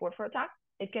political support for a tax.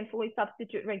 It can fully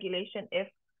substitute regulation if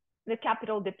the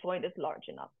capital deployed is large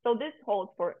enough. So this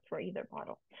holds for either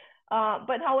model.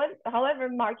 But however,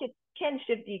 markets can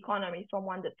shift the economy from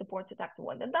one that supports a tax to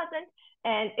one that doesn't.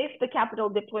 And if the capital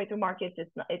deployed to markets is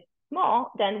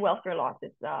small, then welfare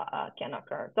losses can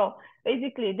occur. So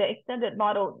basically, the extended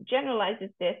model generalizes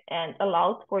this and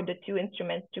allows for the two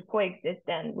instruments to coexist.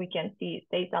 And we can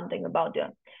say something about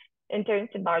the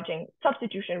inter-enlarging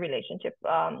substitution relationship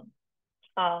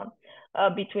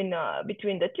between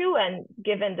the two. And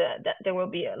given that there will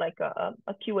be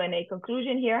a Q&A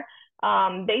conclusion here,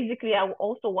 basically, I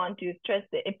also want to stress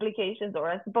the implications, or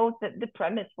I suppose the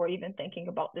premise for even thinking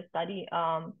about the study.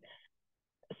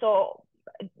 So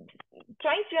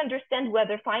trying to understand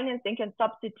whether financing can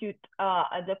substitute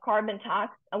the carbon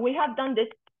tax, and we have done this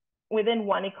within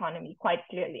one economy quite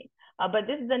clearly. But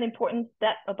this is an important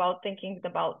step about thinking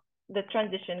about the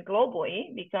transition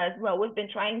globally, because, well, we've been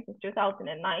trying since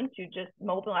 2009 to just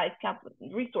mobilize capital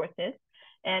resources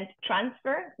and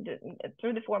transfer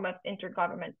through the form of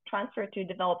intergovernment transfer to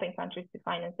developing countries to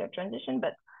finance their transition,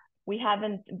 but we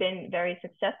haven't been very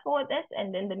successful at this.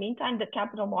 And in the meantime, the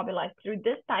capital mobilized through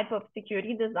this type of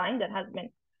security design that has been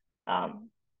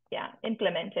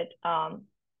implemented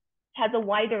has a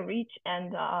wider reach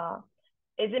and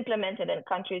is implemented in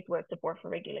countries where support for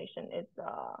regulation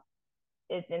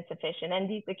is insufficient. And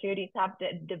these securities have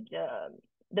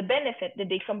the benefit that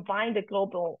they combine the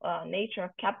global nature of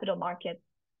capital markets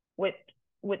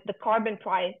with the carbon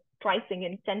pricing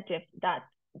incentive that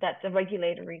the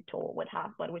regulatory tool would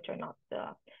have, but which are not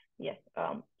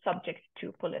subject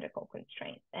to political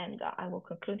constraints. And I will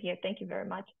conclude here. Thank you very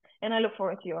much. And I look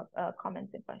forward to your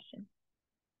comments and questions.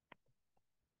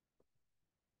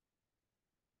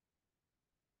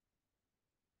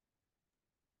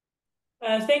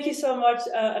 Thank you so much,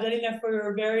 Adelina, for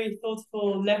your very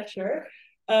thoughtful lecture.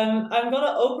 I'm going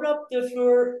to open up the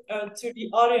floor to the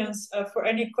audience for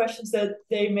any questions that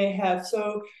they may have.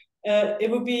 So it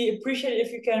would be appreciated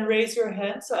if you can raise your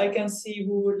hand so I can see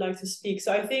who would like to speak.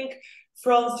 So I think,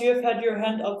 Franz, you have had your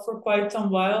hand up for quite some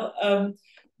while.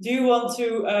 Do you want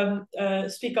to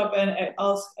speak up and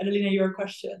ask Adelina your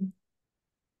question?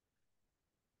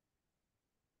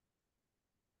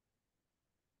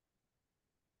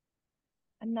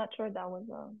 I'm not sure that was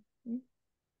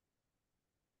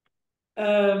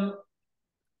and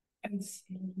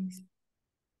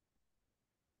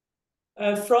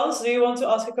Franz, do you want to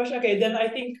ask a question? Okay, then I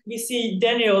think we see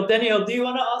Daniel. Daniel, do you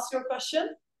want to ask your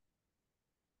question?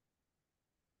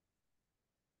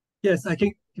 Yes, I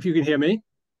think if you can hear me.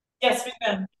 Yes, we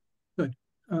can. Good.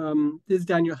 This is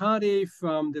Daniel Hardy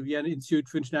from the Vienna Institute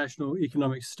for International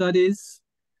Economic Studies.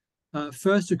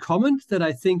 First, a comment that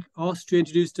I think Austria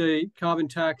introduced a carbon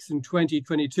tax in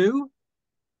 2022,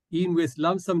 even with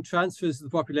lump sum transfers to the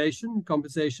population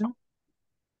compensation.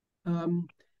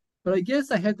 But I guess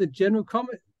I had the general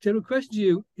question to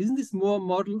you: isn't this more a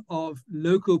model of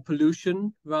local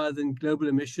pollution rather than global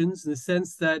emissions, in the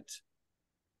sense that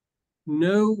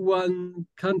no one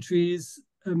country's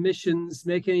emissions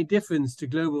make any difference to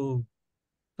global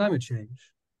climate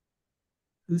change?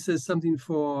 This is something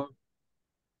for,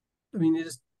 I mean,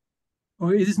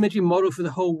 or is this meant to be a model for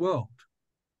the whole world?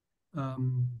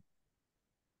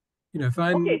 If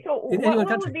I'm okay, so in any one what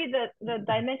country. would be the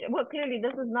dimension? Well, clearly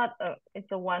this is not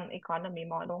it's a one economy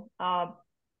model.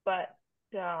 But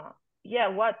yeah,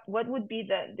 what would be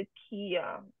the key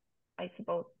I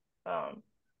suppose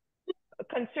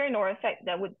concern or effect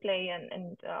that would play,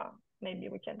 and maybe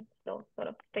we can still sort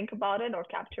of think about it or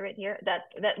capture it here,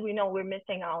 that we know we're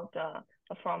missing out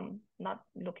from not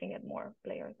looking at more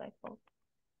players, I suppose.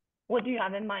 What do you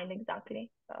have in mind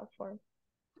exactly for?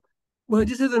 Well,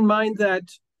 just have in mind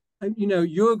that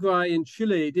Uruguay and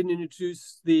Chile didn't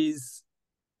introduce these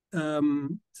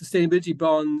sustainability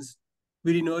bonds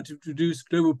really in order to reduce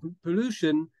global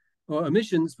pollution or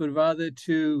emissions, but rather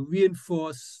to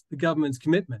reinforce the government's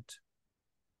commitment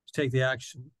to take the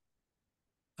action.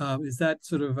 Is that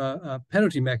sort of a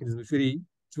penalty mechanism which really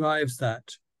drives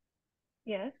that?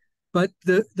 Yes. But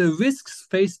the risks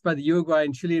faced by the Uruguayan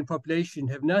and Chilean population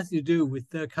have nothing to do with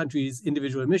their country's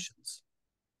individual emissions.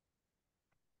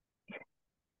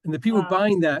 And the people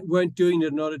buying that weren't doing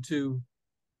it in order to,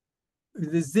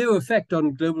 there's zero effect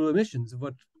on global emissions of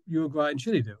what Uruguay and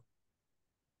Chile do.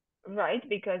 Right,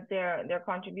 because their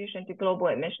contribution to global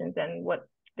emissions and what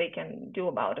they can do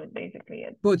about it, basically,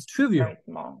 it's trivial. Very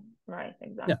small. Right,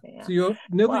 exactly. Yeah. So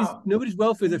nobody's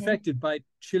welfare is affected by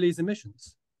Chile's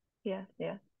emissions. Yes.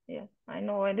 I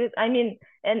know it is. I mean,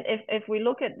 and if we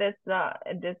look at this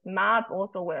map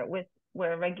also where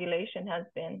regulation has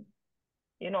been,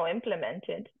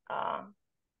 implemented, the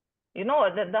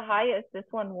highest, this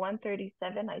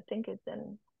 137, I think it's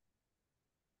in,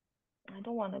 I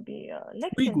don't want to be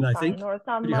Sweden, I think, or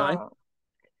some pretty high.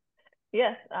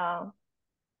 Yes.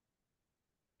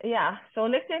 Yeah. So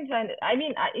Liechtenstein, I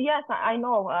mean, yes, I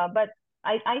know, but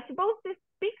I suppose this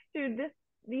speaks to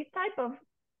these type of.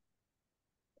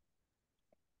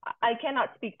 I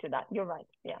cannot speak to that. You're right.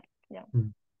 Yeah.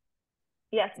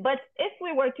 Yes, but if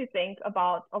we were to think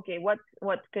about, okay, what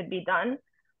could be done,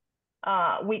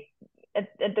 we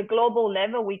at the global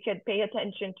level, we could pay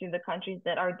attention to the countries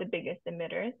that are the biggest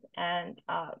emitters and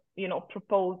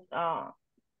propose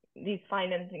these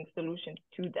financing solutions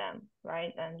to them,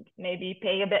 right? And maybe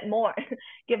pay a bit more,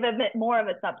 give a bit more of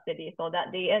a subsidy so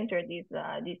that they enter these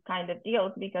kind of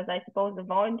deals, because I suppose the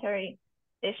voluntary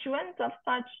issuance of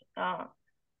such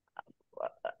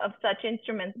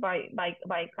instruments by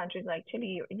countries like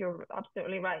Chile, you're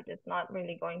absolutely right. It's not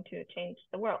really going to change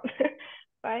the world,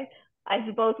 right? I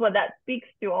suppose what that speaks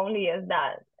to only is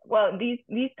that, well, these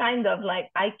kind of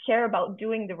I care about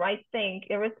doing the right thing,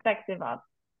 irrespective of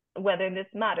whether this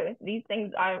matters. These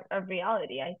things are a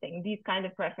reality. I think these kind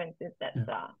of preferences that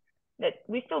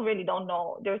we still really don't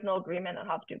know. There's no agreement on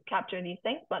how to capture these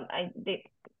things, but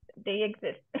they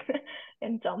exist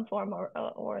in some form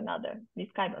or another.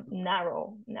 These kind of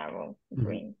narrow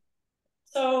green.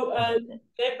 So,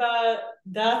 Data,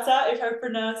 if I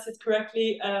pronounce it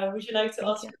correctly, would you like to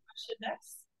ask your question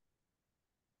next?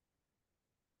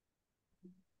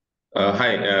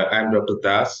 Hi, I'm Dr.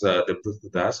 Das, Dr.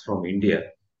 Das from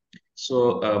India.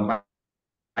 So,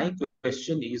 my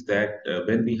question is that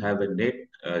when we have a net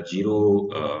zero,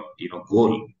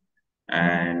 goal,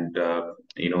 and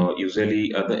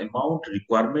usually the amount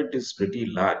requirement is pretty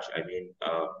large. I mean,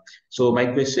 so my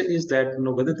question is that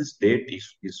whether this debt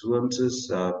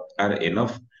issuances are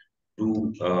enough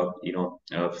to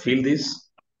fill this,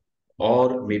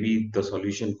 or maybe the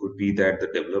solution could be that the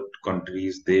developed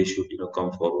countries, they should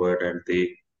come forward and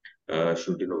they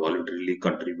should voluntarily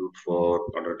contribute for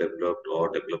underdeveloped or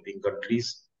developing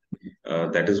countries.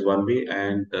 That is one way.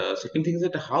 And second thing is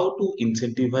that how to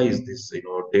incentivize this,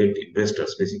 debt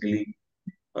investors. Basically,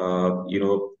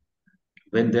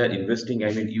 when they are investing,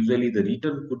 I mean, usually the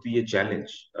return could be a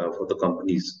challenge for the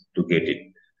companies to get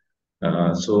it.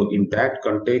 So in that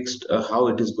context, how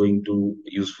it is going to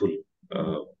useful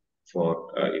uh,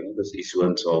 for this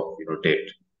issuance of debt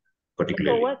So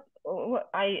particularly?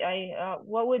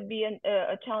 what would be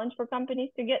a challenge for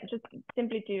companies to get just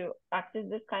simply to access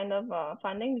this kind of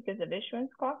funding because of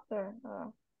issuance costs or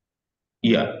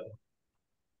Yeah.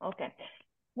 okay.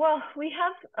 Well, we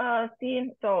have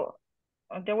seen so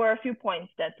there were a few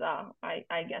points that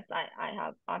I guess I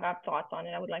have thoughts on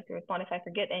and I would like to respond. If I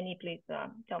forget any, please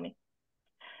tell me.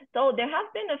 So there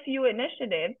have been a few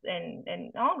initiatives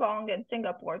in Hong Kong and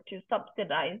Singapore to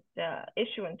subsidize the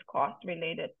issuance costs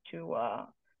related to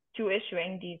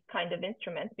issuing these kind of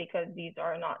instruments because these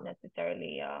are not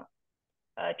necessarily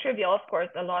trivial. Of course,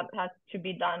 a lot has to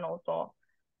be done also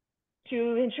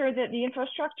to ensure that the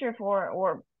infrastructure for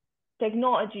or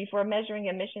technology for measuring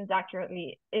emissions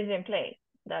accurately is in place.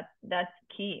 That's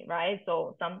key, right?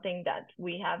 So something that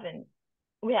we have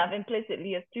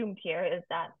implicitly assumed here is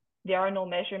that there are no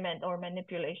measurement or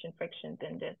manipulation frictions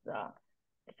in this.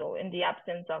 So in the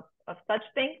absence of such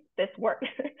things, this works,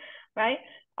 right?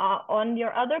 On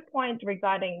your other point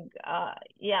regarding,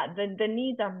 the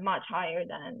needs are much higher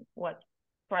than what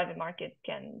private markets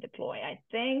can deploy. I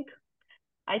think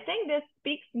this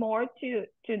speaks more to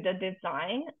the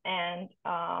design and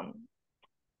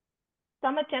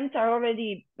some attempts are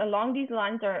already along these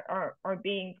lines are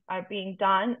being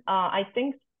done. I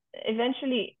think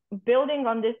eventually building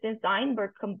on this design,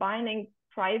 we're combining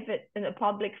private and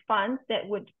public funds that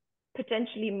would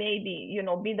potentially maybe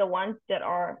be the ones that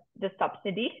are the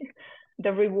subsidy,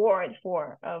 the reward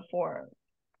for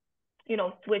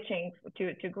switching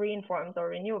to green forms or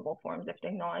renewable forms of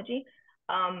technology.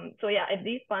 So yeah, if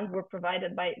these funds were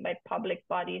provided by public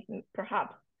bodies,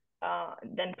 perhaps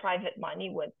then private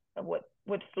money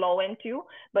would flow into.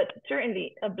 But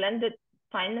certainly a blended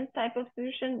finance type of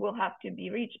solution will have to be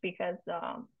reached because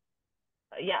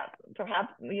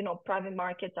perhaps private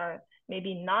markets are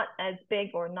maybe not as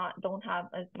big or don't have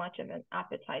as much of an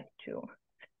appetite to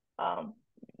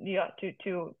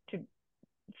to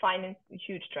finance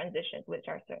huge transitions, which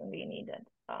are certainly needed.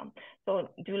 So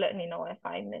do let me know if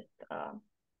I missed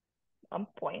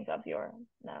point of your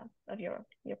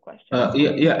question.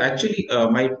 Actually,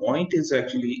 my point is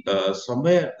actually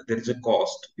somewhere there is a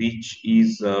cost which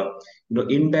is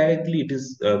indirectly it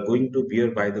is going to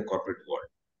bear by the corporate world.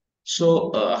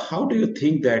 So how do you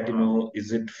think that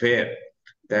is it fair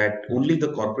that only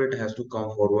the corporate has to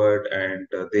come forward and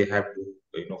they have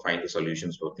to find the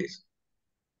solutions for this?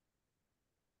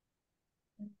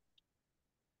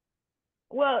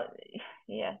 Well,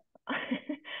 yes.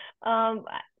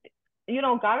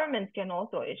 Governments can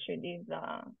also issue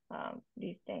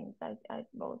these things. I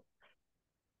suppose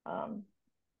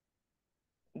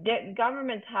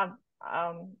governments have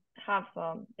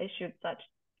issued such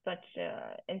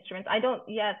instruments. I don't.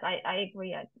 Yes, I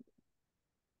agree.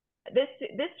 This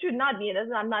should not be.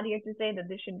 I'm not here to say that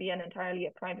this should be an entirely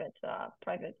a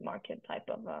private market type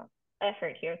of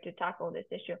effort here to tackle this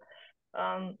issue.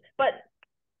 But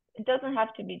it doesn't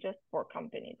have to be just for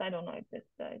companies. I don't know if this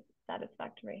is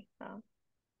satisfactory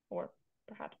or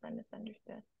perhaps I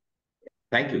misunderstood.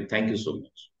 Thank you. Thank you so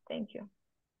much. Thank you.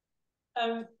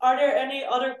 Are there any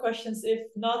other questions? If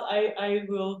not, I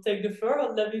will take the floor.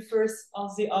 But let me first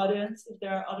ask the audience if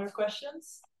there are other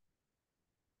questions.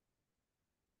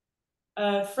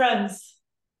 Friends.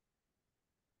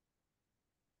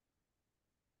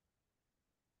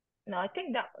 No, I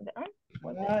think that.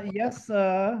 Yes.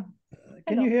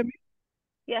 Can you hear me?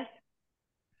 Yes.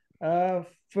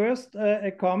 First,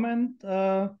 a comment.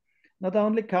 Not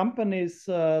only companies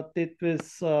did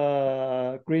with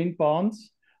green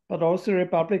bonds, but also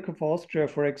Republic of Austria,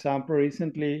 for example,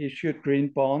 recently issued green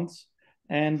bonds,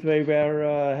 and they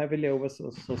were heavily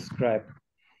oversubscribed.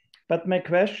 But my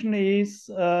question is,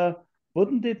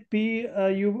 wouldn't it be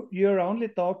you're only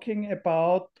talking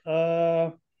about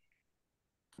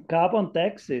carbon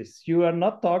taxes? You are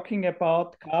not talking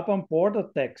about carbon border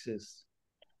taxes.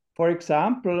 For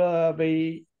example,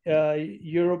 the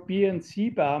European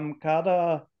CBAM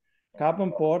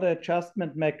carbon border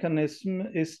adjustment mechanism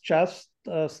is just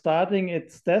starting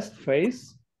its test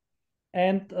phase.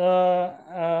 And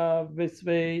with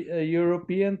the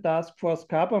European Task Force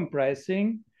carbon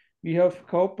pricing, we have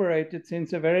cooperated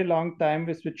since a very long time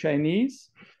with the Chinese.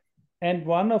 And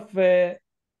one of the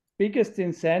biggest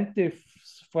incentives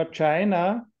for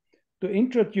China to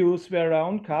introduce their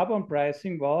own carbon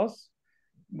pricing was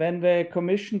when the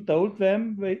Commission told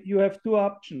them, you have two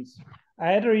options.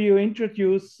 Either you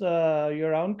introduce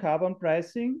your own carbon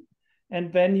pricing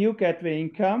and then you get the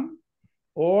income,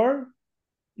 or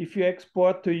if you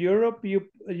export to Europe,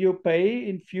 you pay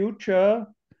in future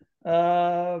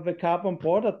the carbon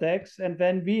border tax, and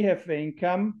then we have the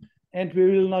income and we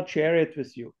will not share it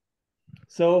with you.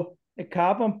 So a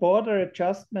carbon border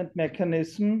adjustment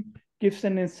mechanism gives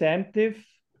an incentive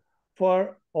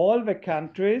for all the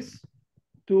countries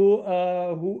to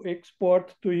who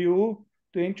export to you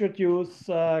to introduce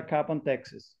carbon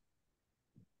taxes.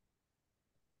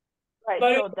 Right.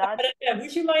 But so that. Yeah,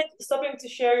 would you mind stopping to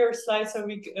share your slides so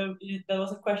we? That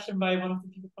was a question by one of the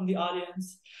people from the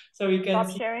audience, so we can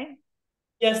Stop sharing.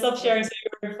 Yeah, stop sharing so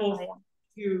you're full. Oh,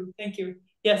 yeah. Thank you.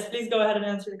 Yes, please go ahead and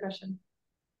answer the question.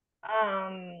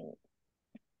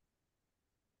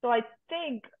 So I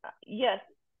think yes.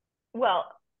 Well,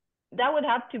 that would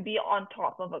have to be on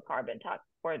top of a carbon tax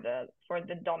for the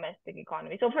domestic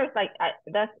economy. So first, like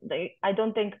I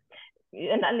don't think,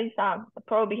 and Alisa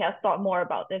probably has thought more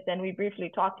about this, and we briefly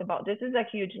talked about this. Is a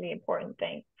hugely important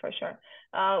thing for sure.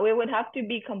 We would have to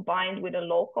be combined with a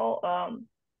local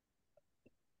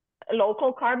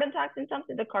carbon tax in terms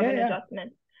of the carbon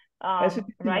adjustment.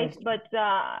 Right, but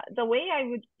the way I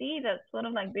would see that sort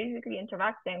of like basically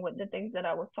interacting with the things that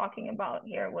I was talking about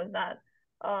here was that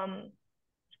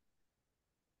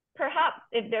perhaps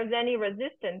if there's any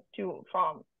resistance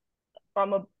from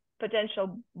a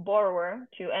potential borrower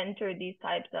to enter these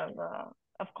types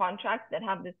of contracts that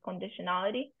have this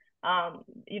conditionality,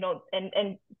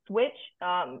 and switch,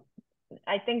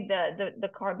 I think the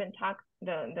carbon tax,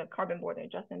 the carbon border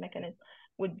adjustment mechanism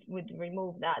would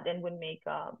remove that and would make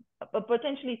a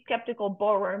potentially skeptical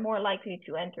borrower more likely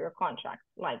to enter a contract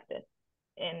like this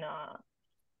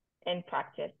in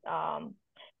practice.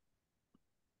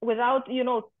 Without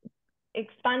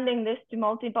expanding this to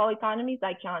multiple economies,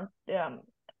 I can't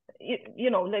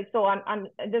so I'm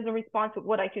there's a response to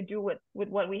what I could do with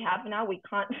what we have now. We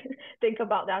can't think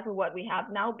about that with what we have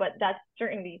now, but that's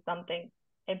certainly something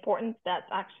important that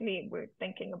actually we're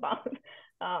thinking about.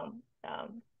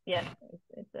 Yes,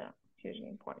 it's hugely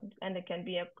important, and it can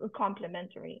be a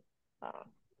complementary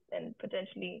and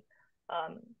potentially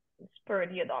spur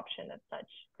the adoption of such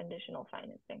conditional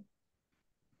financing.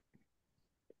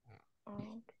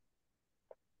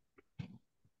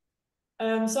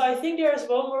 So I think there's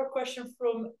one more question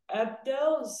from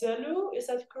Abdel Zelu. Is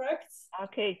that correct?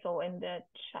 Okay, so in the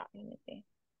chat, let me see.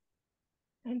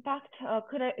 Impact.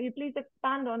 Could you please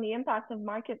expand on the impact of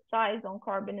market size on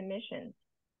carbon emissions?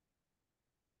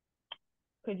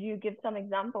 Could you give some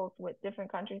examples with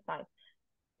different country size?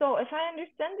 So if I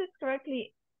understand this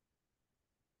correctly,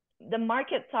 the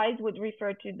market size would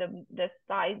refer to the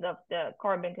size of the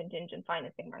carbon contingent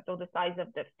financing market, so the size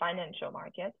of the financial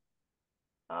market.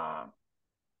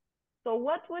 So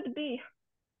what would be,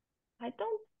 I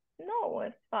don't know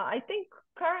if, I think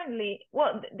currently,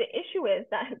 well, the issue is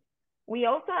that we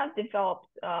also have developed,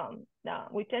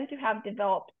 we tend to have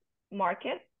developed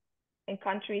markets in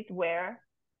countries where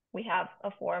we have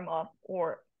a form of,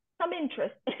 or some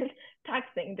interest in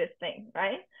taxing this thing,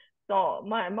 right? So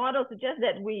my model suggests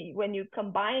that when you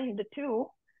combine the two,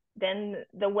 then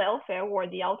the welfare or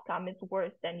the outcome is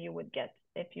worse than you would get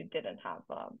if you didn't have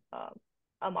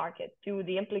a market. So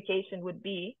the implication would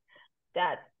be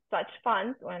that such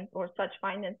funds or such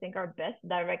financing are best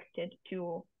directed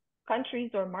to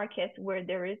countries or markets where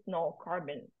there is no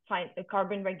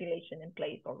carbon regulation in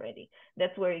place already.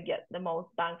 That's where you get the most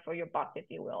bang for your buck, if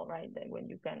you will, right? When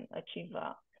you can achieve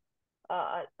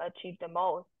the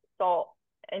most. So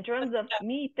in terms of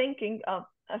me thinking of,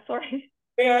 sorry.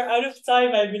 We are out of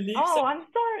time, I believe. Oh, so, I'm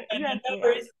sorry. Yes, no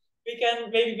worries. We can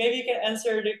maybe you can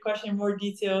answer the question in more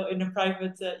detail in a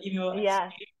private email.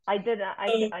 Yes, I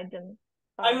didn't.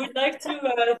 I would like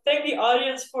to thank the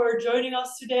audience for joining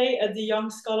us today at the Young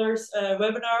Scholars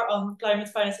webinar on climate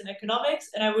finance and economics.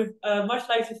 And I would much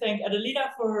like to thank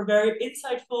Adelina for her very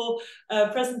insightful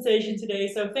presentation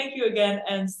today. So thank you again,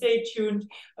 and stay tuned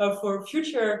for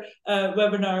future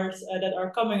webinars that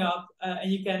are coming up.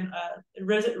 And you can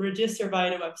register via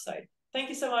the website. Thank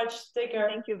you so much. Take care.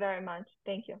 Thank you very much.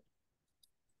 Thank you.